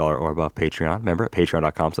become a $5 or above Patreon member at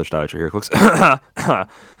patreon.com/DialHRoclix.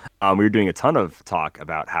 We were doing a ton of talk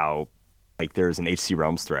about how, like, there's an HC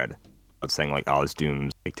Realms thread of saying, like, oh, this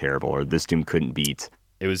Doom's like terrible, or this Doom couldn't beat.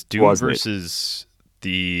 It was Doom versus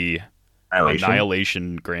the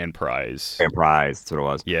Annihilation Grand Prize. Grand Prize, that's what it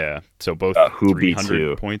was. Yeah, so both who beat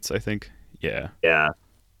 300 points, I think. Yeah. Yeah.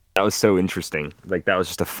 That was so interesting. Like, that was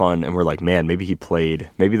just a fun, and we're like, man, maybe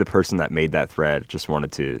the person that made that thread just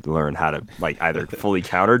wanted to learn how to, like, either fully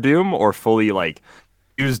counter Doom or fully, like,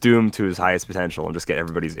 use Doom to his highest potential and just get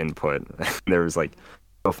everybody's input. There was, like,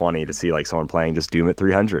 so funny to see, like, someone playing just Doom at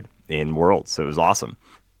 300 in Worlds, so it was awesome.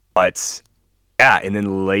 But, yeah, and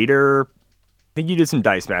then later, I think you did some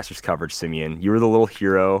Dice Masters coverage, Simeon. You were the little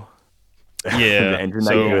hero. Yeah,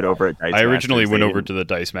 over at Dice I originally Masters. went over to the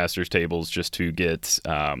Dice Masters tables just to get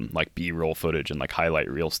like B-roll footage and like highlight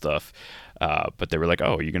reel stuff, but they were like,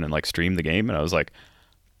 "Oh, are you gonna like stream the game?" And I was like,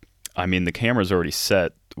 "I mean, the camera's already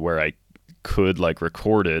set where I could like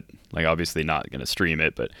record it. Like, obviously not gonna stream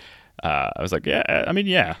it, but I was like, yeah, I mean,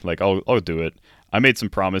 yeah, like I'll do it." I made some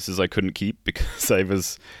promises I couldn't keep because I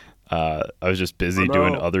was just busy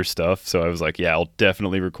doing other stuff. So I was like, yeah, I'll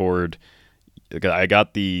definitely record. I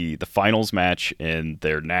got the finals match in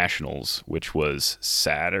their nationals, which was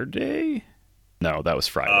Saturday. No, that was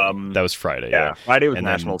Friday. That was Friday. Yeah, Friday was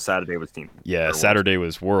nationals. Saturday was team. Yeah, Saturday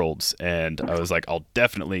was Worlds, and I was like, I'll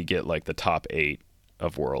definitely get like the top 8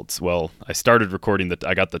 of Worlds. Well, I started recording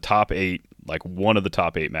I got the top 8, like one of the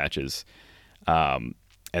top 8 matches, and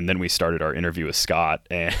then we started our interview with Scott,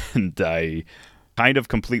 and I kind of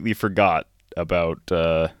completely forgot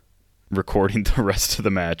about recording the rest of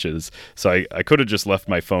the matches, so I could have just left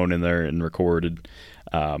my phone in there and recorded,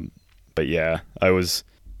 but yeah, I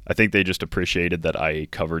I think they just appreciated that I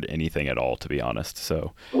covered anything at all, to be honest.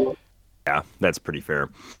 So Yeah, that's pretty fair.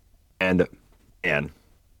 And I know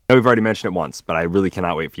we've already mentioned it once, but I really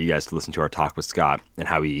cannot wait for you guys to listen to our talk with Scott and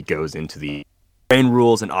how he goes into the terrain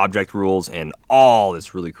rules and object rules and all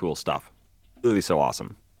this really cool stuff. Really so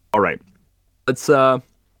awesome. All right, let's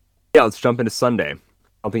jump into Sunday. I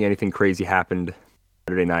don't think anything crazy happened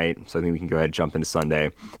Saturday night, so I think we can go ahead and jump into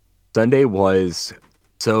Sunday. Sunday was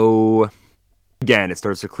again, it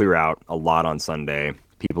starts to clear out a lot on Sunday.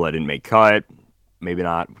 People that didn't make cut, maybe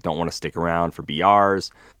don't want to stick around for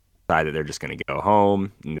BRs, decide that they're just going to go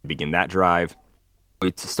home and begin that drive.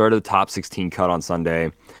 We started the top 16 cut on Sunday.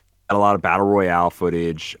 Had a lot of battle royale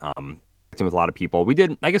footage. With a lot of people.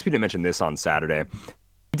 I guess we didn't mention this on Saturday.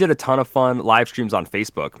 We did a ton of fun live streams on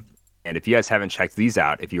Facebook. And if you guys haven't checked these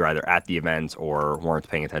out, if you're either at the event or weren't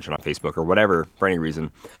paying attention on Facebook or whatever, for any reason,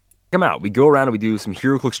 come out. We go around and we do some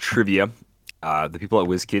HeroClix trivia. The people at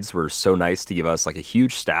WizKids were so nice to give us like a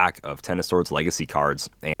huge stack of Ten of Swords Legacy cards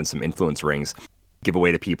and some influence rings, give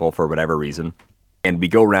away to people for whatever reason. And we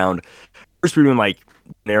go around. First, we're doing like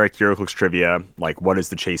generic HeroClix trivia, like what is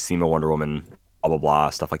the Chase Sema Wonder Woman, blah, blah, blah,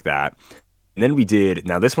 stuff like that. And then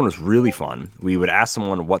now this one was really fun. We would ask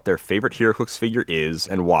someone what their favorite HeroClix figure is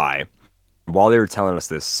and why. While they were telling us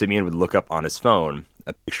this, Simeon would look up on his phone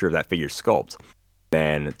a picture of that figure sculpt.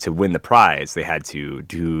 Then to win the prize, they had to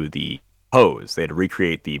do the pose. They had to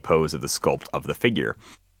recreate the pose of the sculpt of the figure.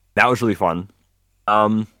 That was really fun.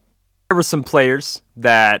 There were some players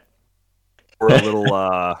that were a little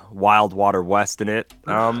Wild Water West in it.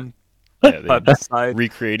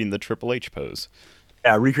 Recreating the Triple H pose.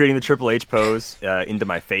 Yeah, recreating the Triple H pose into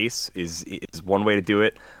my face is one way to do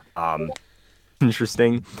it.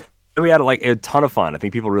 Interesting. And we had a ton of fun. I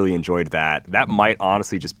think people really enjoyed that. That might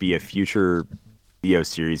honestly just be a future video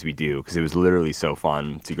series we do because it was literally so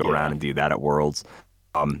fun to go around and do that at Worlds.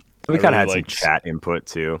 We kind of had some chat input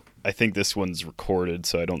too. I think this one's recorded,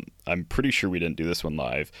 so I'm pretty sure we didn't do this one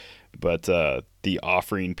live. But the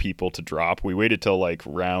offering people to drop, we waited till like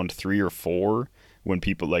round 3 or 4 when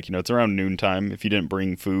people it's around noontime. If you didn't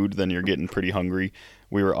bring food, then you're getting pretty hungry.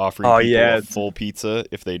 We were offering people a full pizza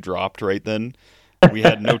if they dropped right then. We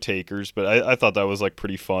had no takers, but I thought that was like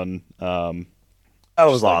pretty fun. That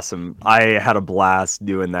was awesome. I had a blast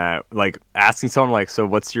doing that. Like asking someone like, "So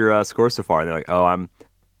what's your score so far?" And they're like, "Oh, I'm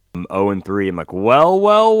 0-3." I'm like,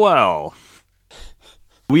 "Well.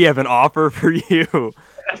 We have an offer for you."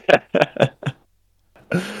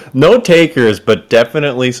 No takers, but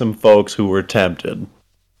definitely some folks who were tempted.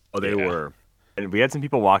 Oh, they were. And we had some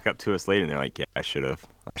people walk up to us later and they're like, "Yeah, I should have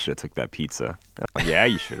took that pizza." Like, yeah,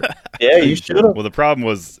 you should have. Yeah, you should have. Well, the problem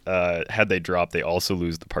was, had they dropped, they also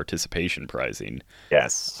lose the participation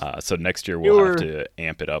Yes. So next year we'll have to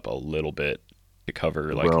amp it up a little bit to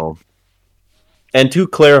cover And to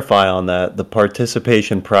clarify on that, the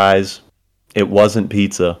participation prize, it wasn't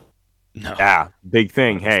pizza. No. Yeah, big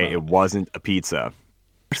thing. Hey, it wasn't a pizza.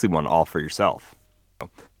 Actually, one all for yourself.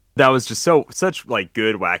 That was just such like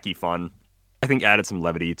good, wacky fun. I think added some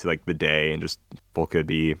levity to like the day and just people could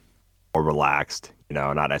be more relaxed,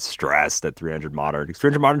 not as stressed at 300 Modern. Because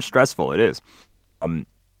 300 Modern is stressful. It is.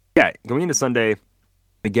 Going into Sunday,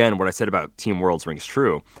 again, what I said about Team Worlds rings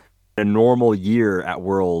true. In a normal year at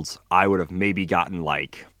Worlds, I would have maybe gotten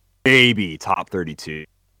maybe top 32,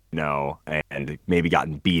 and maybe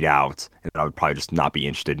gotten beat out, and I would probably just not be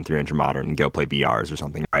interested in 300 Modern and go play BRs or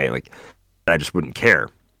something, right? Like, I just wouldn't care.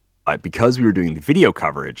 But because we were doing the video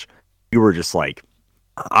coverage, we were just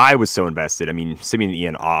I was so invested. I mean, Simeon and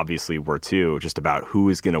Ian obviously were too, just about who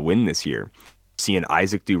is going to win this year. Seeing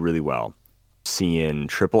Isaac do really well, seeing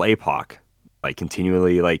Triple APOC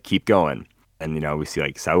continually keep going, and we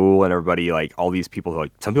see Saul and everybody, all these people who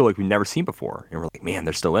some people we've never seen before, and we're like, man,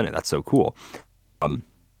 they're still in it. That's so cool.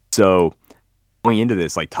 So going into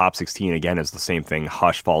this, top 16 again is the same thing.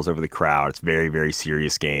 Hush falls over the crowd. It's very, very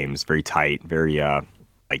serious games, very tight, very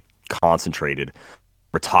concentrated.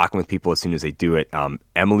 We're talking with people as soon as they do it.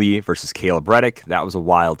 Emily versus Caleb Reddick. That was a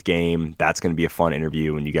wild game. That's going to be a fun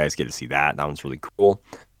interview when you guys get to see that. That one's really cool.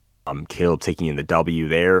 Caleb taking in the W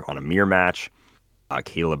there on a mirror match.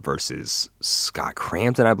 Caleb versus Scott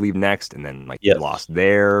Crampton, I believe, next. And then he lost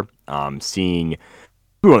there. Seeing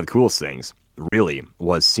one of the coolest things, really,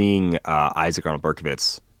 was seeing Isaac Arnold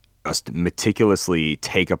Berkovitz just meticulously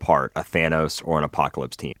take apart a Thanos or an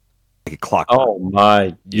Apocalypse team. Like a clock. Oh,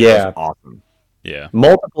 my. Yeah. Awesome. Yeah.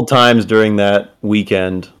 Multiple times during that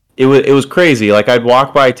weekend. It was crazy. I'd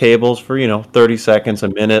walk by tables for, 30 seconds, a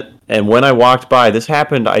minute. And when I walked by, this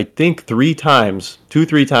happened, I think 3 times,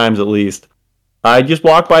 2-3 times at least. I just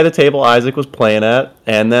walked by the table Isaac was playing at,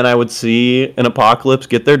 and then I would see an Apocalypse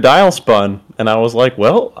get their dial spun. And I was like,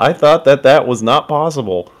 well, I thought that was not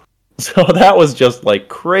possible. So that was just like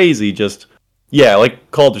crazy. Just, yeah,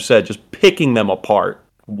 like Calder said, just picking them apart.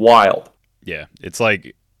 Wild. Yeah, it's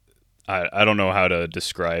like I don't know how to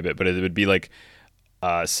describe it, but it would be like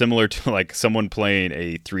similar to like someone playing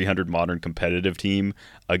a 300 modern competitive team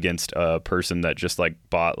against a person that just like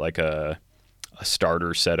bought like a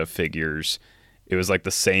starter set of figures. It was like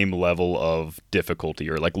the same level of difficulty,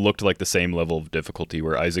 or like looked like the same level of difficulty,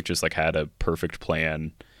 where Isaac just like had a perfect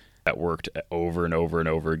plan that worked over and over and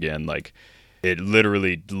over again. Like it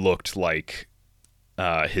literally looked like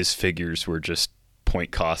his figures were just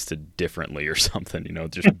point costed differently or something,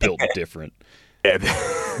 just built different. Yeah.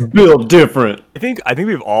 Built different. I think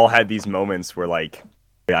we've all had these moments where like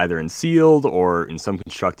either in sealed or in some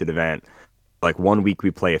constructed event, like 1 week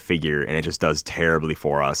we play a figure and it just does terribly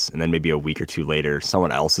for us, and then maybe a week or two later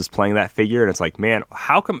someone else is playing that figure and it's like, man,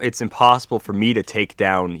 how come it's impossible for me to take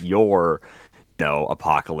down your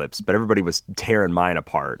Apocalypse, but everybody was tearing mine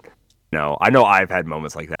apart. I know I've had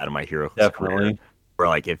moments like that in my hero career where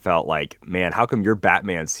like it felt like, man, how come your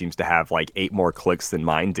Batman seems to have like 8 more clicks than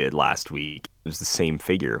mine did last week? It was the same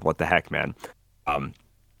figure. What the heck, man?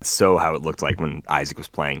 So how it looked like when Isaac was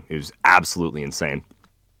playing. It was absolutely insane.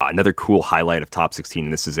 Another cool highlight of top 16,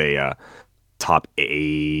 and this is a top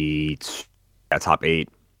 8. Yeah, top 8.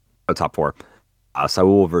 Oh, top 4.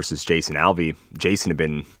 Saul versus Jason Alvey. Jason had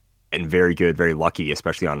been very good, very lucky,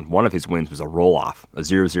 especially on one of his wins was a roll-off, a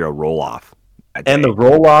 0-0 roll-off. And the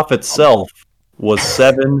roll-off itself was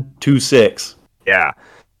 7-6. Yeah.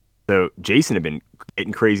 So Jason had been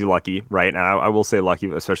getting crazy lucky, right? And I will say lucky,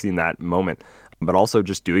 especially in that moment, but also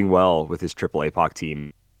just doing well with his triple APOC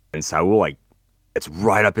team. And Saul, like, it's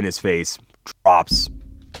right up in his face, drops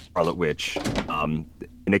Scarlet Witch.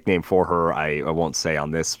 Nickname for her, I won't say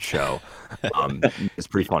on this show. It's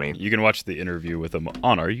pretty funny. You can watch the interview with him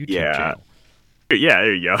on our YouTube channel. Yeah,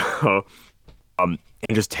 there you go. And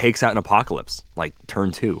just takes out an Apocalypse, like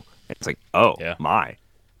turn 2. And it's like, oh, yeah. My.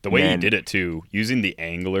 The way he did it, too, using the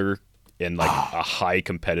angler in like a high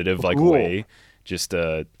competitive like way, just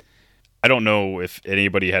I don't know if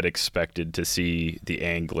anybody had expected to see the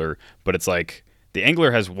angler, but it's like the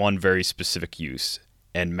angler has one very specific use,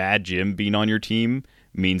 and Mad Jim being on your team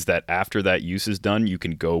means that after that use is done, you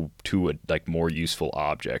can go to a like more useful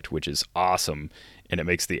object, which is awesome, and it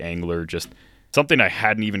makes the angler just something I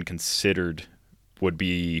hadn't even considered would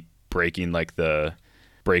be breaking the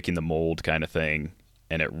mold kind of thing,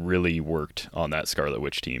 and it really worked on that Scarlet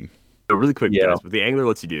Witch team. So really quick, guys, what the angler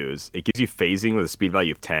lets you do is it gives you phasing with a speed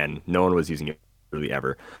value of 10. No one was using it really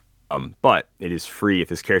ever. But it is free if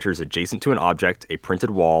this character is adjacent to an object, a printed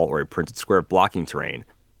wall, or a printed square of blocking terrain.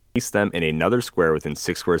 Place them in another square within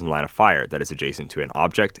 6 squares in line of fire that is adjacent to an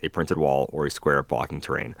object, a printed wall, or a square of blocking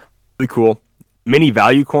terrain. Really cool. Mini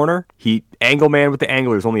value corner. Angleman with the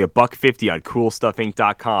angler is only $1.50 on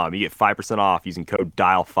CoolStuffInc.com. You get 5% off using code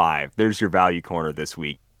DIAL5. There's your value corner this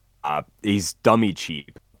week. He's dummy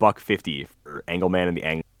cheap. $1.50 for Angleman and the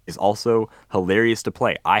Angler. Is also hilarious to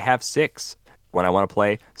play. I have 6 when I want to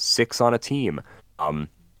play 6 on a team.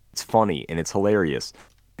 It's funny and it's hilarious.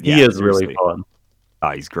 He is really fun.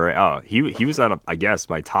 He's great. Oh, he was on, I guess,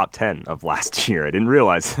 my top 10 of last year. I didn't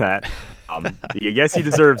realize that. I guess he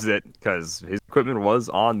deserves it because his equipment was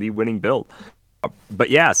on the winning build. But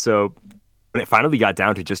yeah, so when it finally got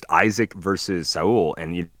down to just Isaac versus Saul,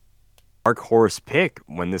 and dark horse pick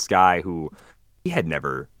when this guy who he had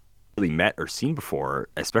never really met or seen before,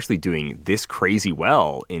 especially doing this crazy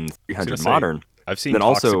well in 300 modern. I've seen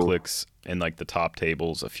Toxiclix in like the top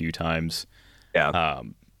tables a few times. Yeah.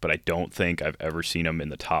 But I don't think I've ever seen them in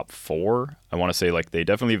the top 4. I want to say like they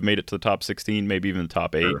definitely have made it to the top 16, maybe even the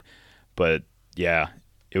top 8. Sure. But yeah,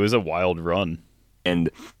 it was a wild run. And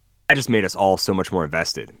that just made us all so much more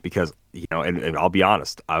invested because, and I'll be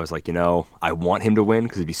honest, I was like, I want him to win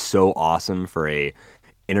because it'd be so awesome for a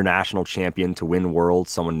international champion to win Worlds,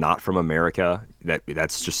 someone not from America.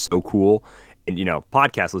 That's just so cool. And,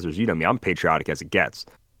 podcast listeners, me, I'm patriotic as it gets.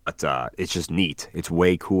 But it's just neat. It's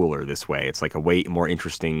way cooler this way. It's like a way more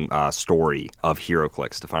interesting story of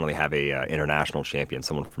HeroClix to finally have a international champion,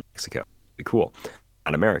 someone from Mexico. Be cool,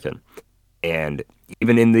 not American. And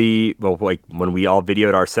even in when we all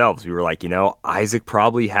videoed ourselves, we were like, Isaac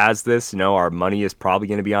probably has this. Our money is probably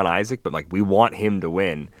going to be on Isaac, but like we want him to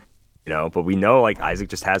win. But we know like Isaac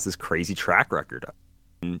just has this crazy track record,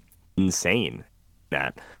 insane.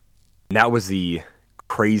 That was the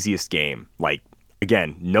craziest game. Like.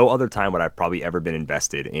 Again, no other time would I've probably ever been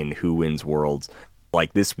invested in who wins Worlds.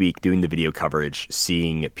 Like this week, doing the video coverage,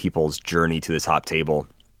 seeing people's journey to the top table.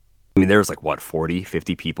 I mean, there was like, 40,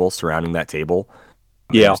 50 people surrounding that table.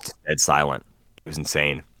 Yeah. It was dead silent. It was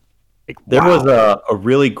insane. Like, There wow. was a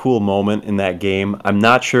really cool moment in that game. I'm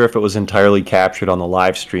not sure if it was entirely captured on the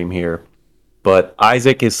live stream here, but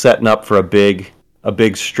Isaac is setting up for a big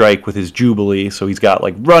strike with his Jubilee. So he's got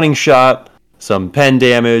like running shot, some pen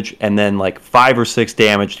damage, and then like 5 or 6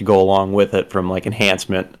 damage to go along with it from like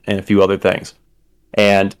enhancement and a few other things.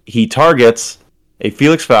 And he targets a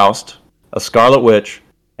Felix Faust, a Scarlet Witch,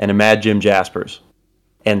 and a Mad Jim Jaspers.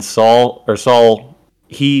 And Saul,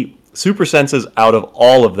 he super senses out of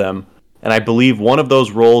all of them, and I believe one of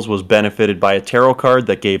those rolls was benefited by a tarot card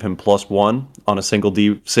that gave him +1 on a single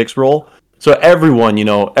D6 roll. So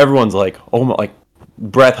everyone's like, oh my, like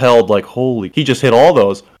breath held, like holy, he just hit all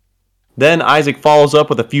those. Then Isaac follows up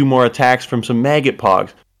with a few more attacks from some maggot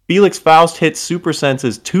pogs. Felix Faust hits super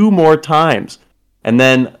senses 2 more times. And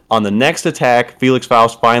then on the next attack, Felix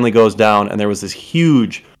Faust finally goes down, and there was this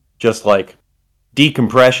huge, just like,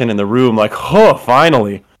 decompression in the room, like, oh,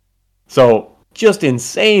 finally. So, just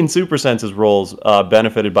insane super senses rolls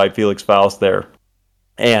benefited by Felix Faust there.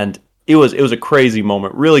 And it was a crazy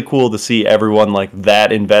moment. Really cool to see everyone like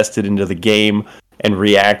that invested into the game and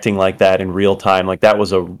reacting like that in real time. Like, that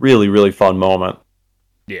was a really, really fun moment.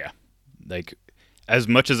 Yeah. Like, as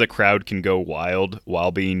much as a crowd can go wild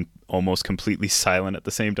while being almost completely silent at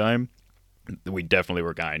the same time, we definitely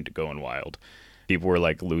were going wild. People were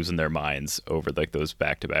like losing their minds over like those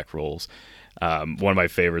back-to-back rolls. One of my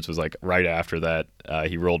favorites was like right after that,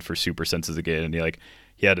 he rolled for super senses again, and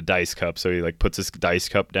he had a dice cup, so he like puts his dice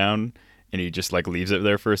cup down and he just like leaves it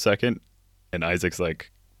there for a second, and Isaac's like,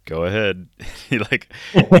 go ahead. He like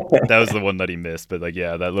that was the one that he missed, but like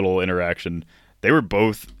yeah, that little interaction. They were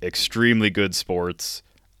both extremely good sports.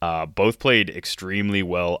 Both played extremely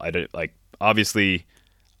well. I did, like, obviously,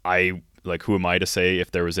 who am I to say if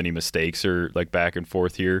there was any mistakes or like back and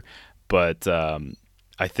forth here? But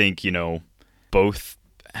I think both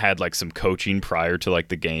had like some coaching prior to like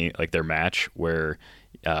the game, like their match, where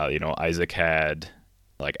Isaac had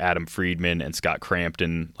like Adam Friedman and Scott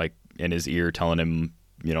Crampton like in his ear telling him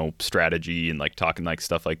strategy and like talking like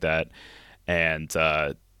stuff like that, and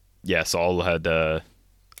Saul had I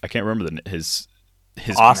can't remember his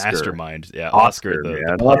Oscar. mastermind. Yeah, Oscar,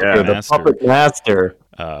 The puppet master.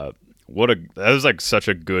 That was like such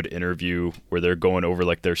a good interview where they're going over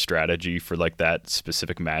like their strategy for like that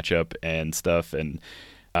specific matchup and stuff, and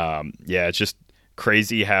it's just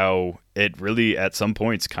crazy how it really at some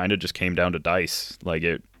points kind of just came down to dice. Like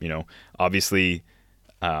it, obviously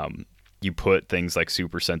you put things like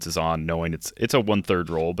super senses on knowing it's a 1/3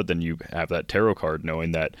 roll, but then you have that tarot card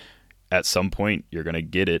knowing that at some point you're going to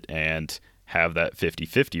get it and have that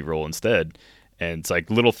 50-50 roll instead. And it's like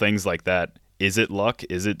little things like that. Is it luck?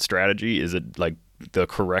 Is it strategy? Is it like the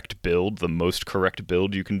correct build, the most correct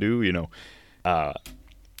build you can do?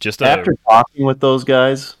 After talking with those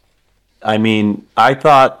guys, I mean, I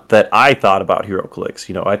thought about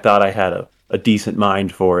HeroClix. I thought I had a decent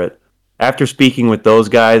mind for it. After speaking with those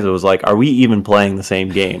guys, it was like, are we even playing the same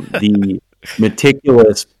game? The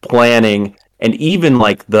meticulous planning and even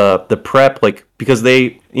like the prep, like, because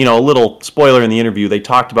they, a little spoiler in the interview, they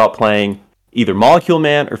talked about playing either Molecule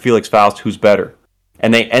Man or Felix Faust, who's better.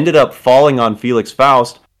 And they ended up falling on Felix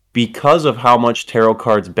Faust because of how much tarot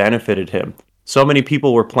cards benefited him. So many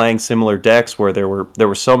people were playing similar decks where there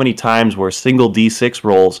were so many times where single D6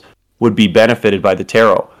 rolls would be benefited by the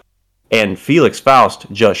tarot. And Felix Faust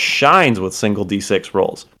just shines with single D6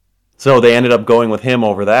 rolls. So they ended up going with him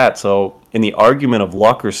over that. So in the argument of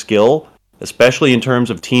luck or skill, especially in terms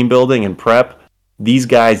of team building and prep, these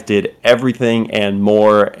guys did everything and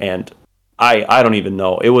more, and I don't even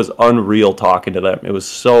know. It was unreal talking to them. It was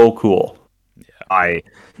so cool. It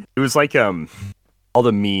was like all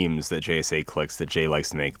the memes that JSA clicks that Jay likes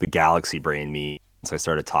to make, the Galaxy Brain meme. So I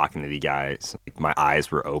started talking to the guys, like, my eyes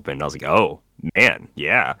were open. I was like, oh man,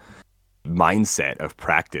 yeah. Mindset of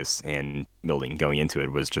practice and building going into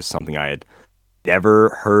it was just something I had never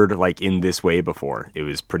heard like in this way before. It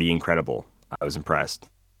was pretty incredible. I was impressed.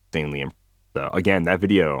 Insanely impressed. So again, that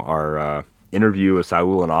video, our interview with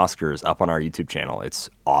Saul and Oscar, is up on our YouTube channel. It's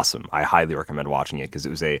awesome. I highly recommend watching it because it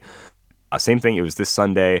was a same thing. It was this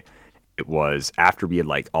Sunday. It was after we had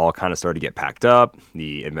like all kind of started to get packed up.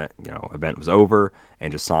 The event was over,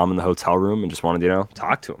 and just saw him in the hotel room and just wanted to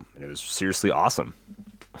talk to him. And it was seriously awesome.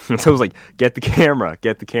 So I was like, get the camera,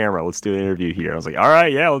 let's do an interview here. I was like, all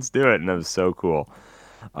right, yeah, let's do it. And it was so cool.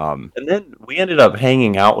 And then we ended up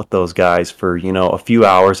hanging out with those guys for, a few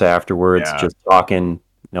hours afterwards, just talking,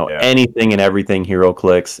 anything and everything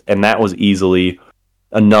HeroClix. And that was easily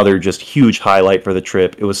another just huge highlight for the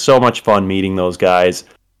trip. It was so much fun meeting those guys.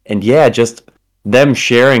 And yeah, just them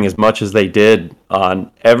sharing as much as they did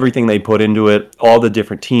on everything they put into it, all the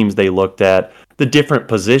different teams they looked at, the different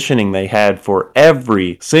positioning they had for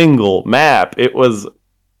every single map. It was,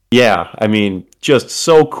 yeah, I mean, just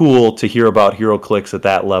so cool to hear about HeroClix at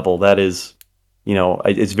that level. That is,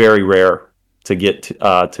 it's very rare to get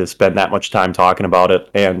to spend that much time talking about it,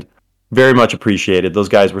 and very much appreciated. Those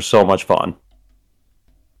guys were so much fun.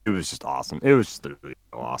 It was just awesome. It was just literally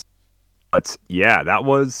so awesome. But yeah, that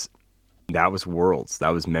was Worlds. That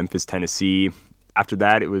was Memphis, Tennessee. After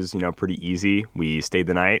that, it was pretty easy. We stayed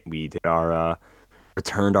the night. We did our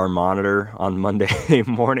returned our monitor on Monday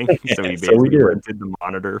morning, so we basically rented the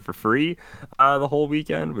monitor for free the whole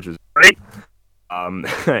weekend, which was great.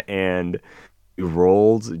 And we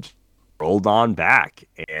rolled on back,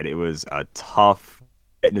 and it was a tough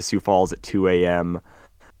getting to Sioux Falls at 2 a.m.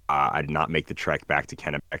 I did not make the trek back to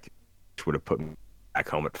Kennebec, which would have put me back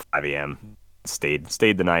home at 5 a.m. Stayed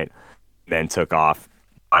the night, then took off.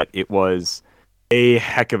 But it was a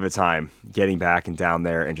heck of a time getting back and down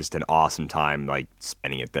there, and just an awesome time like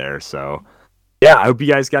spending it there. So yeah, I hope you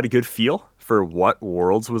guys got a good feel for what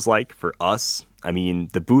Worlds was like for us. I mean,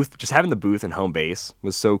 the booth, just having the booth and home base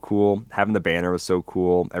was so cool. Having the banner was so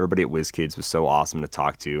cool. Everybody at WizKids was so awesome to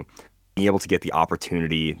talk to. Being able to get the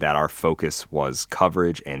opportunity that our focus was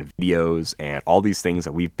coverage and videos and all these things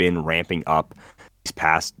that we've been ramping up these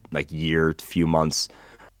past few months,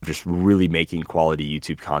 just really making quality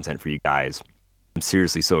YouTube content for you guys. I'm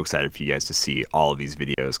seriously so excited for you guys to see all of these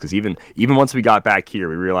videos, because even once we got back here,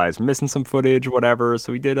 we realized we're missing some footage or whatever.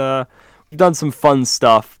 So we've done some fun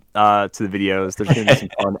stuff to the videos. There's going to be some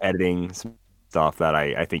fun editing, some stuff that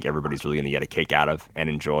I think everybody's really going to get a kick out of and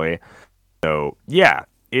enjoy. So yeah,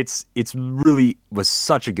 it's really was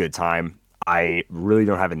such a good time. I really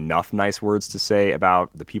don't have enough nice words to say about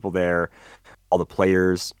the people there. All the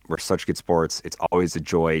players were such good sports. It's always a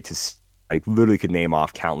joy to I literally could name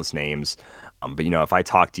off countless names. But if I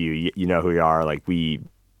talk to you, you know who we are. Like, we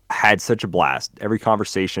had such a blast. Every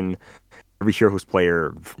conversation, every Heroes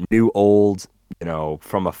player, new, old,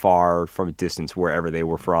 from afar, from a distance, wherever they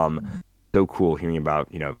were from. So cool hearing about,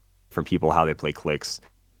 from people how they play Clix,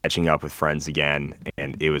 catching up with friends again.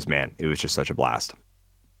 And it was just such a blast.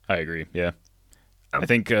 I agree. Yeah. I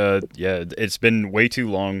think, it's been way too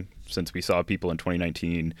long since we saw people in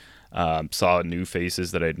 2019, saw new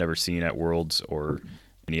faces that I'd never seen at Worlds or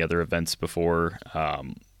any other events before. A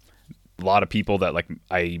lot of people that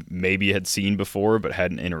I maybe had seen before but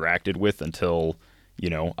hadn't interacted with until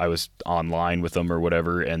I was online with them or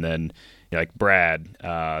whatever. And then Brad,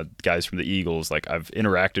 guys from the Eagles, I've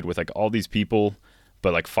interacted with all these people,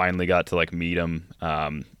 but finally got to meet them.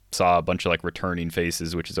 Saw a bunch of returning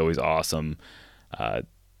faces, which is always awesome.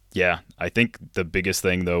 Yeah, I think the biggest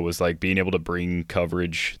thing though was being able to bring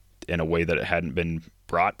coverage in a way that it hadn't been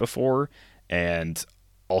brought before, and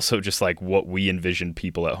also just what we envisioned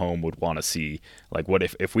people at home would want to see. What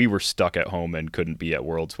if we were stuck at home and couldn't be at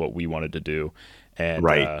Worlds, what we wanted to do. And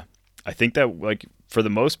right. I think that for the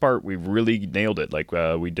most part we really nailed it.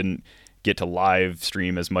 We didn't get to live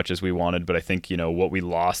stream as much as we wanted, but I think what we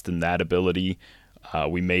lost in that ability,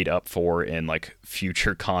 we made up for in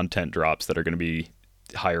future content drops that are going to be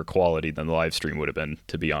higher quality than the live stream would have been,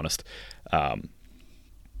 to be honest. And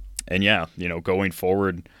yeah, going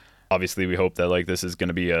forward, obviously we hope that this is going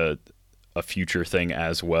to be a future thing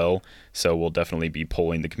as well. So we'll definitely be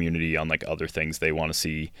polling the community on other things they want to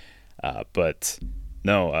see. But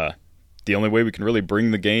no, the only way we can really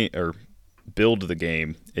bring the game or build the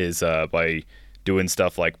game is by doing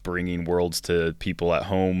stuff like bringing Worlds to people at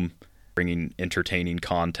home, bringing entertaining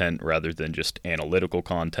content rather than just analytical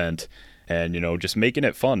content, and just making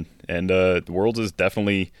it fun. And Worlds is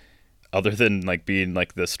definitely, other than being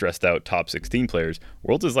the stressed out top 16 players,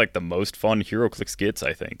 Worlds is the most fun HeroClix gets,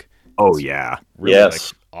 I think. Oh yeah, really,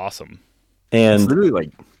 yes, awesome. And it's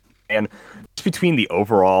literally and just between the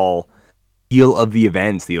overall feel of the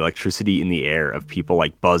events, the electricity in the air of people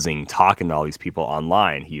buzzing, talking to all these people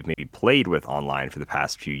online who you've maybe played with online for the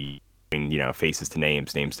past few years, faces to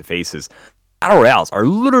names, names to faces. Battle Royales are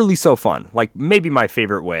literally so fun. Maybe my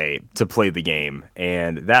favorite way to play the game,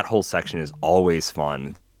 and that whole section is always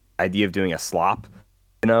fun. The idea of doing a slop,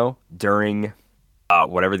 during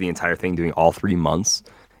whatever the entire thing, doing all 3 months,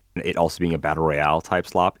 and it also being a Battle Royale type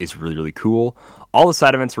slop is really, really cool. All the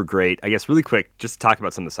side events were great. I guess really quick, just to talk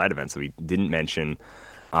about some of the side events that we didn't mention.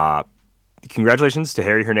 Congratulations to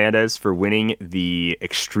Harry Hernandez for winning the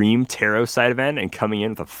Extreme Tarot side event and coming in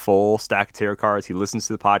with a full stack of tarot cards. He listens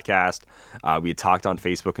to the podcast. We had talked on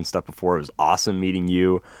Facebook and stuff before. It was awesome meeting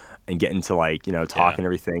you and getting to talk and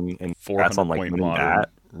everything. And congrats on point winning modern that.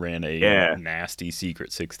 Ran a nasty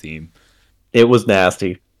secret 6 team. It was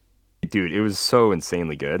nasty. Dude, it was so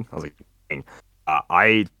insanely good. I was like, dang.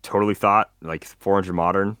 I totally thought like 400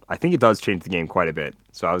 Modern. I think it does change the game quite a bit.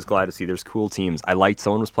 So I was glad to see there's cool teams. I liked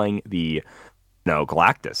someone was playing the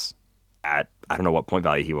Galactus at I don't know what point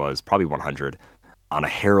value he was, probably 100 on a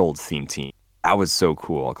Herald theme team. That was so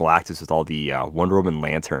cool. Galactus with all the Wonder Woman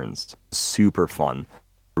lanterns, super fun.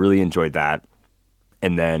 Really enjoyed that.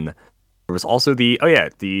 And then there was also the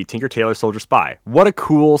Tinker Tailor Soldier Spy. What a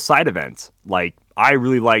cool side event! Like I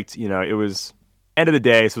really liked. It was end of the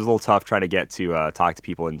day, so it was a little tough trying to get to talk to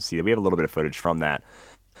people and see that we have a little bit of footage from that.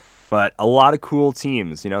 But a lot of cool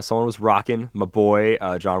teams. Someone was rocking my boy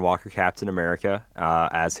John Walker, Captain America,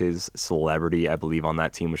 as his celebrity, I believe, on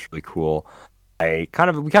that team, which was really cool. We kind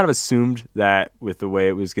of assumed that with the way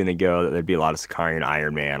it was going to go, that there'd be a lot of Sicarian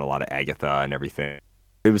Iron Man, a lot of Agatha, and everything.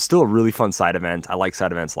 It was still a really fun side event. I like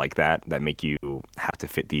side events like that make you have to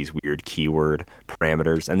fit these weird keyword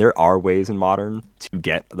parameters. And there are ways in Modern to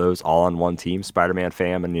get those all on one team, Spider-Man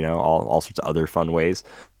fam, and all sorts of other fun ways.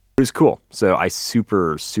 It was cool. So I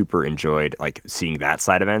super, super enjoyed like seeing that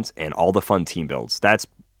side event and all the fun team builds. That's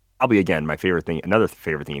probably again my favorite thing. Another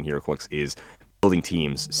favorite thing in HeroClix is building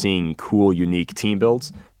teams, seeing cool, unique team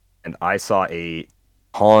builds. And I saw a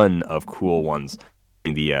ton of cool ones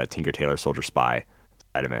in the Tinker Tailor Soldier Spy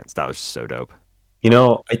side events. That was so dope.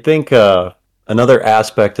 I think another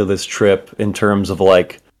aspect of this trip in terms of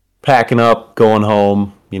like packing up, going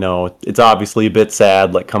home, it's obviously a bit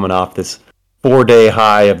sad, like coming off this 4-day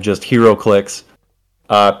high of just HeroClix.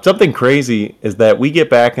 Something crazy is that we get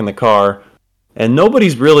back in the car and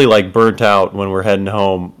nobody's really like burnt out when we're heading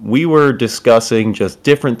home. We were discussing just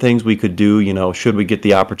different things we could do, should we get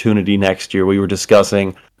the opportunity next year. We were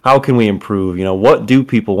discussing how can we improve, what do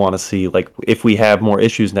people want to see? Like if we have more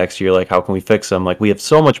issues next year, like how can we fix them? Like we have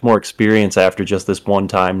so much more experience after just this one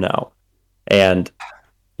time now. And,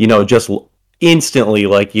 just instantly,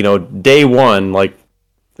 like, day one, like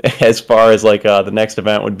as far as like the next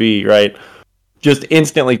event would be, right? Just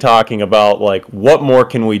instantly talking about like, what more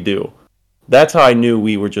can we do? That's how I knew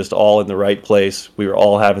we were just all in the right place. We were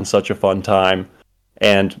all having such a fun time.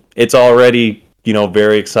 And it's already,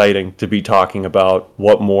 very exciting to be talking about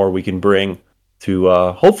what more we can bring to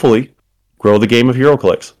hopefully grow the game of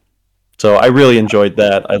HeroClix. So I really enjoyed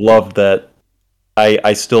that. I loved that.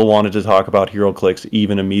 I still wanted to talk about HeroClix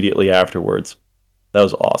even immediately afterwards. That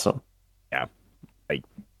was awesome. Yeah. I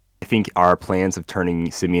think our plans of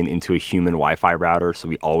turning Simeon into a human Wi-Fi router, so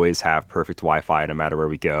we always have perfect Wi-Fi no matter where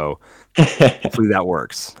we go. Hopefully that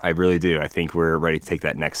works. I really do. I think we're ready to take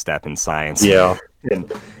that next step in science. Yeah. And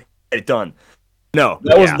get it done. No.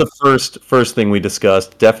 That was the first thing we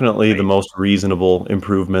discussed. Definitely the most reasonable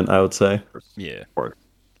improvement, I would say. Yeah.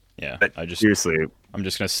 Yeah. But seriously, I'm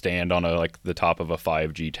just gonna stand on the top of a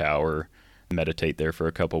 5G tower, meditate there for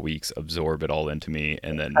a couple weeks, absorb it all into me,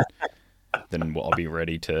 and then I'll be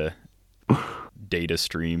ready to data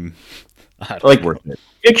stream. Like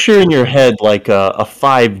picture in your head like a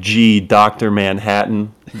 5G Dr.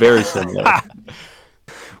 Manhattan, very similar.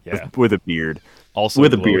 Yeah. With a beard. Also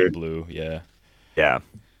with a glowing beard. Blue, yeah. Yeah.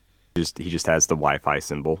 He just has the Wi-Fi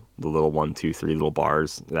symbol, the little 1, 2, 3 little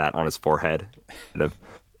bars that on his forehead.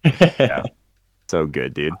 Yeah. So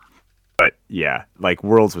good, dude. But yeah, like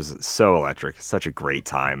Worlds was so electric, such a great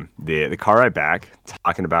time. The car ride back,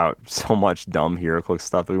 talking about so much dumb HeroClix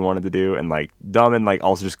stuff that we wanted to do, and like dumb and like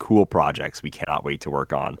also just cool projects we cannot wait to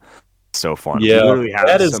work on. So fun. Yeah, we literally have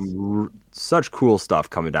that is such cool stuff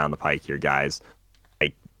coming down the pike here, guys.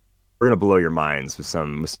 Like we're gonna blow your minds with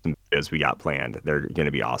some videos we got planned. They're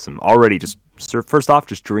gonna be awesome. Already, just first off,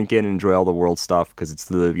 just drink in and enjoy all the World stuff because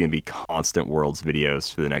it's literally gonna be constant Worlds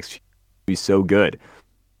videos for the next few. It'll be so good.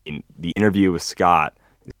 The interview with Scott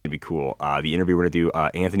is gonna be cool. The interview we're gonna do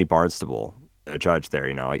Anthony Barnstable, a judge there.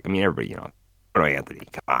 Everybody, Anthony,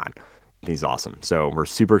 come on, he's awesome. So we're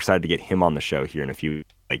super excited to get him on the show here in a few.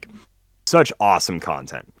 Like, such awesome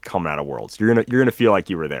content coming out of Worlds. You're gonna feel like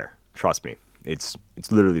you were there. Trust me, it's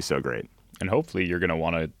literally so great. And hopefully you're gonna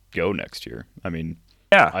want to go next year. I mean,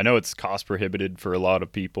 yeah, I know it's cost prohibited for a lot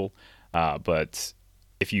of people, but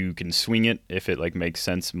if you can swing it, if it like makes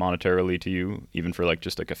sense monetarily to you, even for like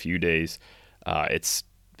just like a few days, it's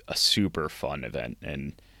a super fun event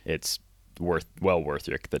and it's worth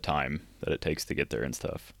the time that it takes to get there and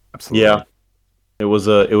stuff. Absolutely. Yeah. It was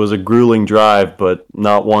a grueling drive, but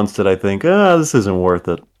not once did I think, this isn't worth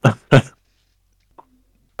it.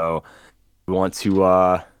 So, we want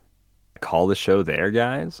to call the show there,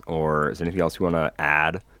 guys, or is there anything else you want to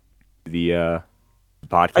add to the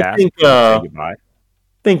podcast? I think Say goodbye.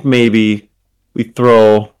 think maybe we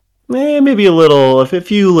throw maybe a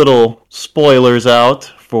few little spoilers out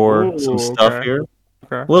for some stuff here.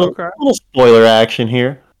 Okay. Little spoiler action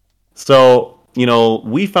here. So,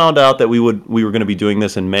 we found out that we were going to be doing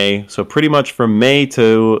this in May. So pretty much from May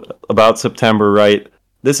to about September, right?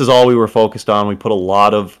 This is all we were focused on. We put a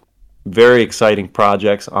lot of very exciting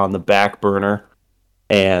projects on the back burner,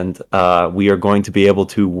 and we are going to be able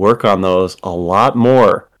to work on those a lot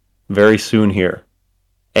more very soon here.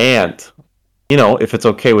 And, if it's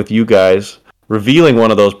okay with you guys, revealing one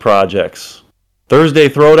of those projects, Thursday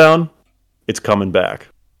Throwdown, it's coming back.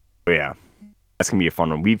 Oh, yeah. That's going to be a fun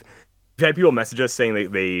one. We've had people message us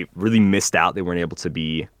saying they really missed out. They weren't able to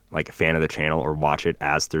be like a fan of the channel or watch it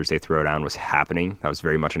as Thursday Throwdown was happening. That was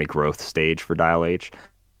very much in a growth stage for Dial H.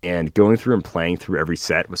 And going through and playing through every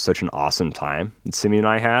set was such an awesome time that Simi and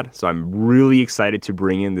I had. So I'm really excited to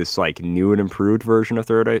bring in this like new and improved version of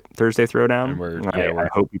Thursday Throwdown. And I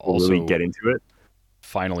hope people really get into it.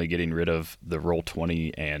 Finally getting rid of the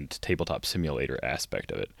Roll20 and Tabletop Simulator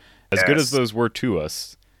aspect of it. As good as those were to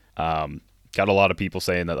us, got a lot of people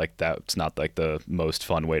saying that like that's not like the most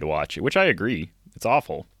fun way to watch it, which I agree. It's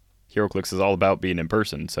awful. HeroClix is all about being in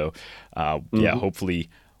person. So yeah, hopefully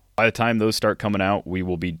by the time those start coming out, we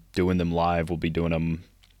will be doing them live. We'll be doing them,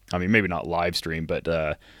 I mean, maybe not live stream, but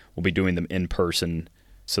we'll be doing them in person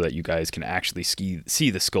so that you guys can actually see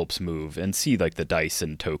the sculpts move and see like the dice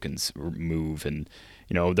and tokens move. And,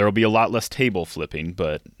 there'll be a lot less table flipping,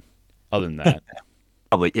 but other than that.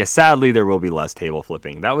 Probably, yeah, sadly, there will be less table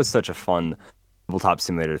flipping. That was such a fun Tabletop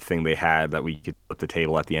Simulator thing they had, that we could flip the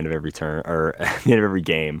table at the end of every turn, or at the end of every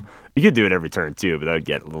game. You could do it every turn too, but that would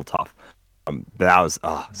get a little tough. But that was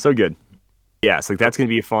so good. Yeah, so that's going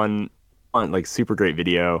to be a fun, like super great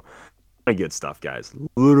video. Good stuff, guys.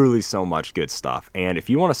 Literally so much good stuff. And if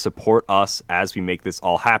you want to support us as we make this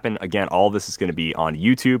all happen, again, all this is going to be on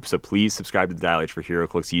YouTube, so please subscribe to the Dial H for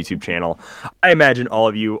HeroClix YouTube channel. I imagine all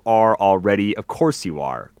of you are already. Of course you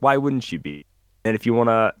are. Why wouldn't you be? And if you want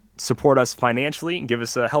to support us financially and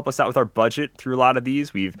help us out with our budget through a lot of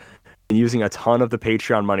these, we've been using a ton of the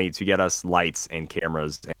Patreon money to get us lights and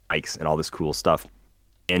cameras and mics and all this cool stuff.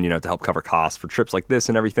 And, to help cover costs for trips like this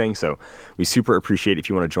and everything. So we super appreciate if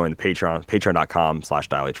you want to join the Patreon,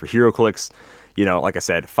 patreon.com/DialH for HeroClix. Like I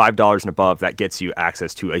said, $5 and above, that gets you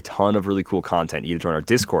access to a ton of really cool content. You get to join our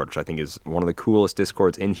Discord, which I think is one of the coolest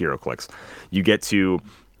Discords in HeroClix. You get to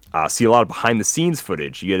see a lot of behind-the-scenes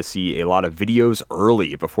footage. You get to see a lot of videos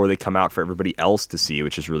early before they come out for everybody else to see,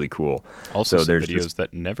 which is really cool. Also, so there's videos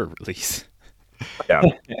that never release. Yeah.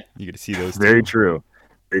 You get to see those Very too. True.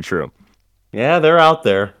 Very true. Yeah, they're out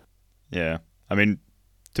there. Yeah. I mean,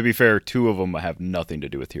 to be fair, 2 of them have nothing to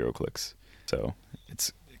do with HeroClix. So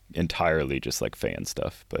it's entirely just like fan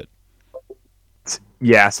stuff. But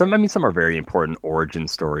yeah, some are very important origin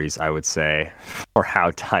stories, I would say, or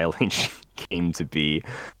how Dial H came to be,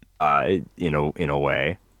 in a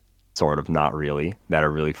way, sort of, not really, that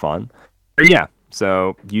are really fun. But yeah,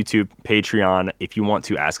 so YouTube, Patreon, if you want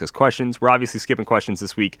to ask us questions, we're obviously skipping questions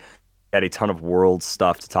this week. Had a ton of world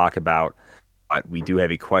stuff to talk about. We do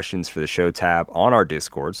have a questions for the show tab on our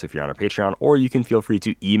Discord, so if you're on our Patreon, or you can feel free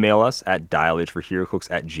to email us at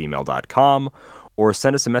dialhforheroclix@gmail.com, or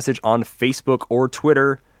send us a message on Facebook or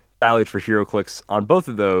Twitter, Dial H for HeroClix. On both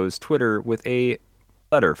of those, Twitter with a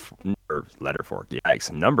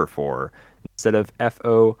number 4 instead of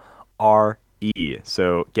FORE.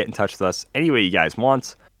 So get in touch with us any way you guys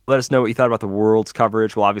want. Let us know what you thought about the World's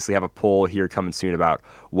coverage. We'll obviously have a poll here coming soon about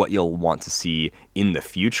what you'll want to see in the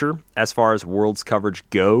future as far as World's coverage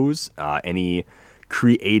goes. Any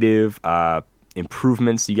creative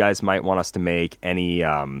improvements you guys might want us to make, any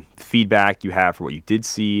feedback you have for what you did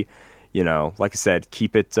see. Like I said,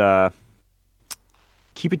 keep it good.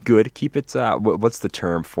 Keep it, what's the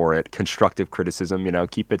term for it? Constructive criticism,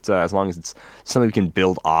 keep it as long as it's something we can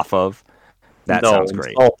build off of. That sounds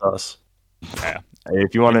great. Insult us. yeah.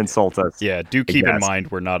 If you want to insult us. Yeah, do keep in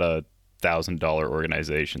mind we're not a $1,000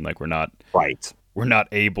 organization. Like we're not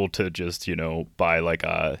able to just, buy like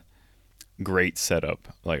a great setup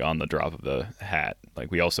like on the drop of the hat.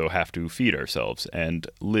 Like we also have to feed ourselves and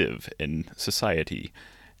live in society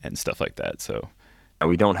and stuff like that. So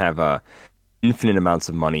we don't have infinite amounts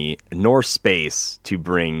of money nor space to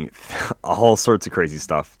bring all sorts of crazy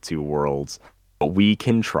stuff to Worlds, but we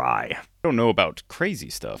can try. I don't know about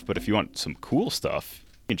crazy stuff, but if you want some cool stuff,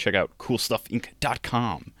 you can check out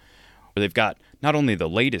CoolStuffInc.com, where they've got not only the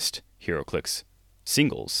latest HeroClix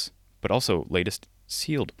singles, but also latest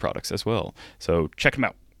sealed products as well. So check them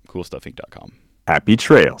out, CoolStuffInc.com. Happy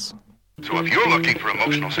trails. So if you're looking for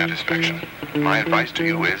emotional satisfaction, my advice to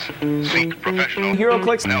you is seek professional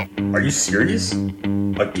HeroClix? No. Are you serious?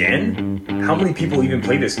 Again? How many people even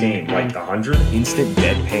play this game? Like 100? Instant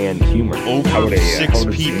deadpan humor. Over 6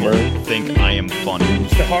 people think I am fun.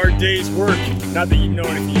 It's a hard day's work. Not that you know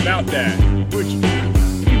anything about that. Would you?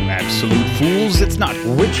 You absolute fools, it's not.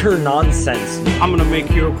 Witcher nonsense. I'm gonna make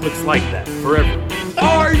HeroClix like that forever.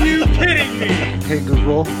 Are you kidding me? Hey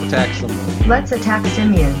Google, attack someone. Let's attack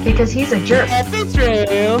Simeon because he's a jerk.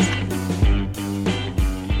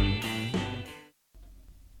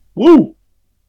 Woo!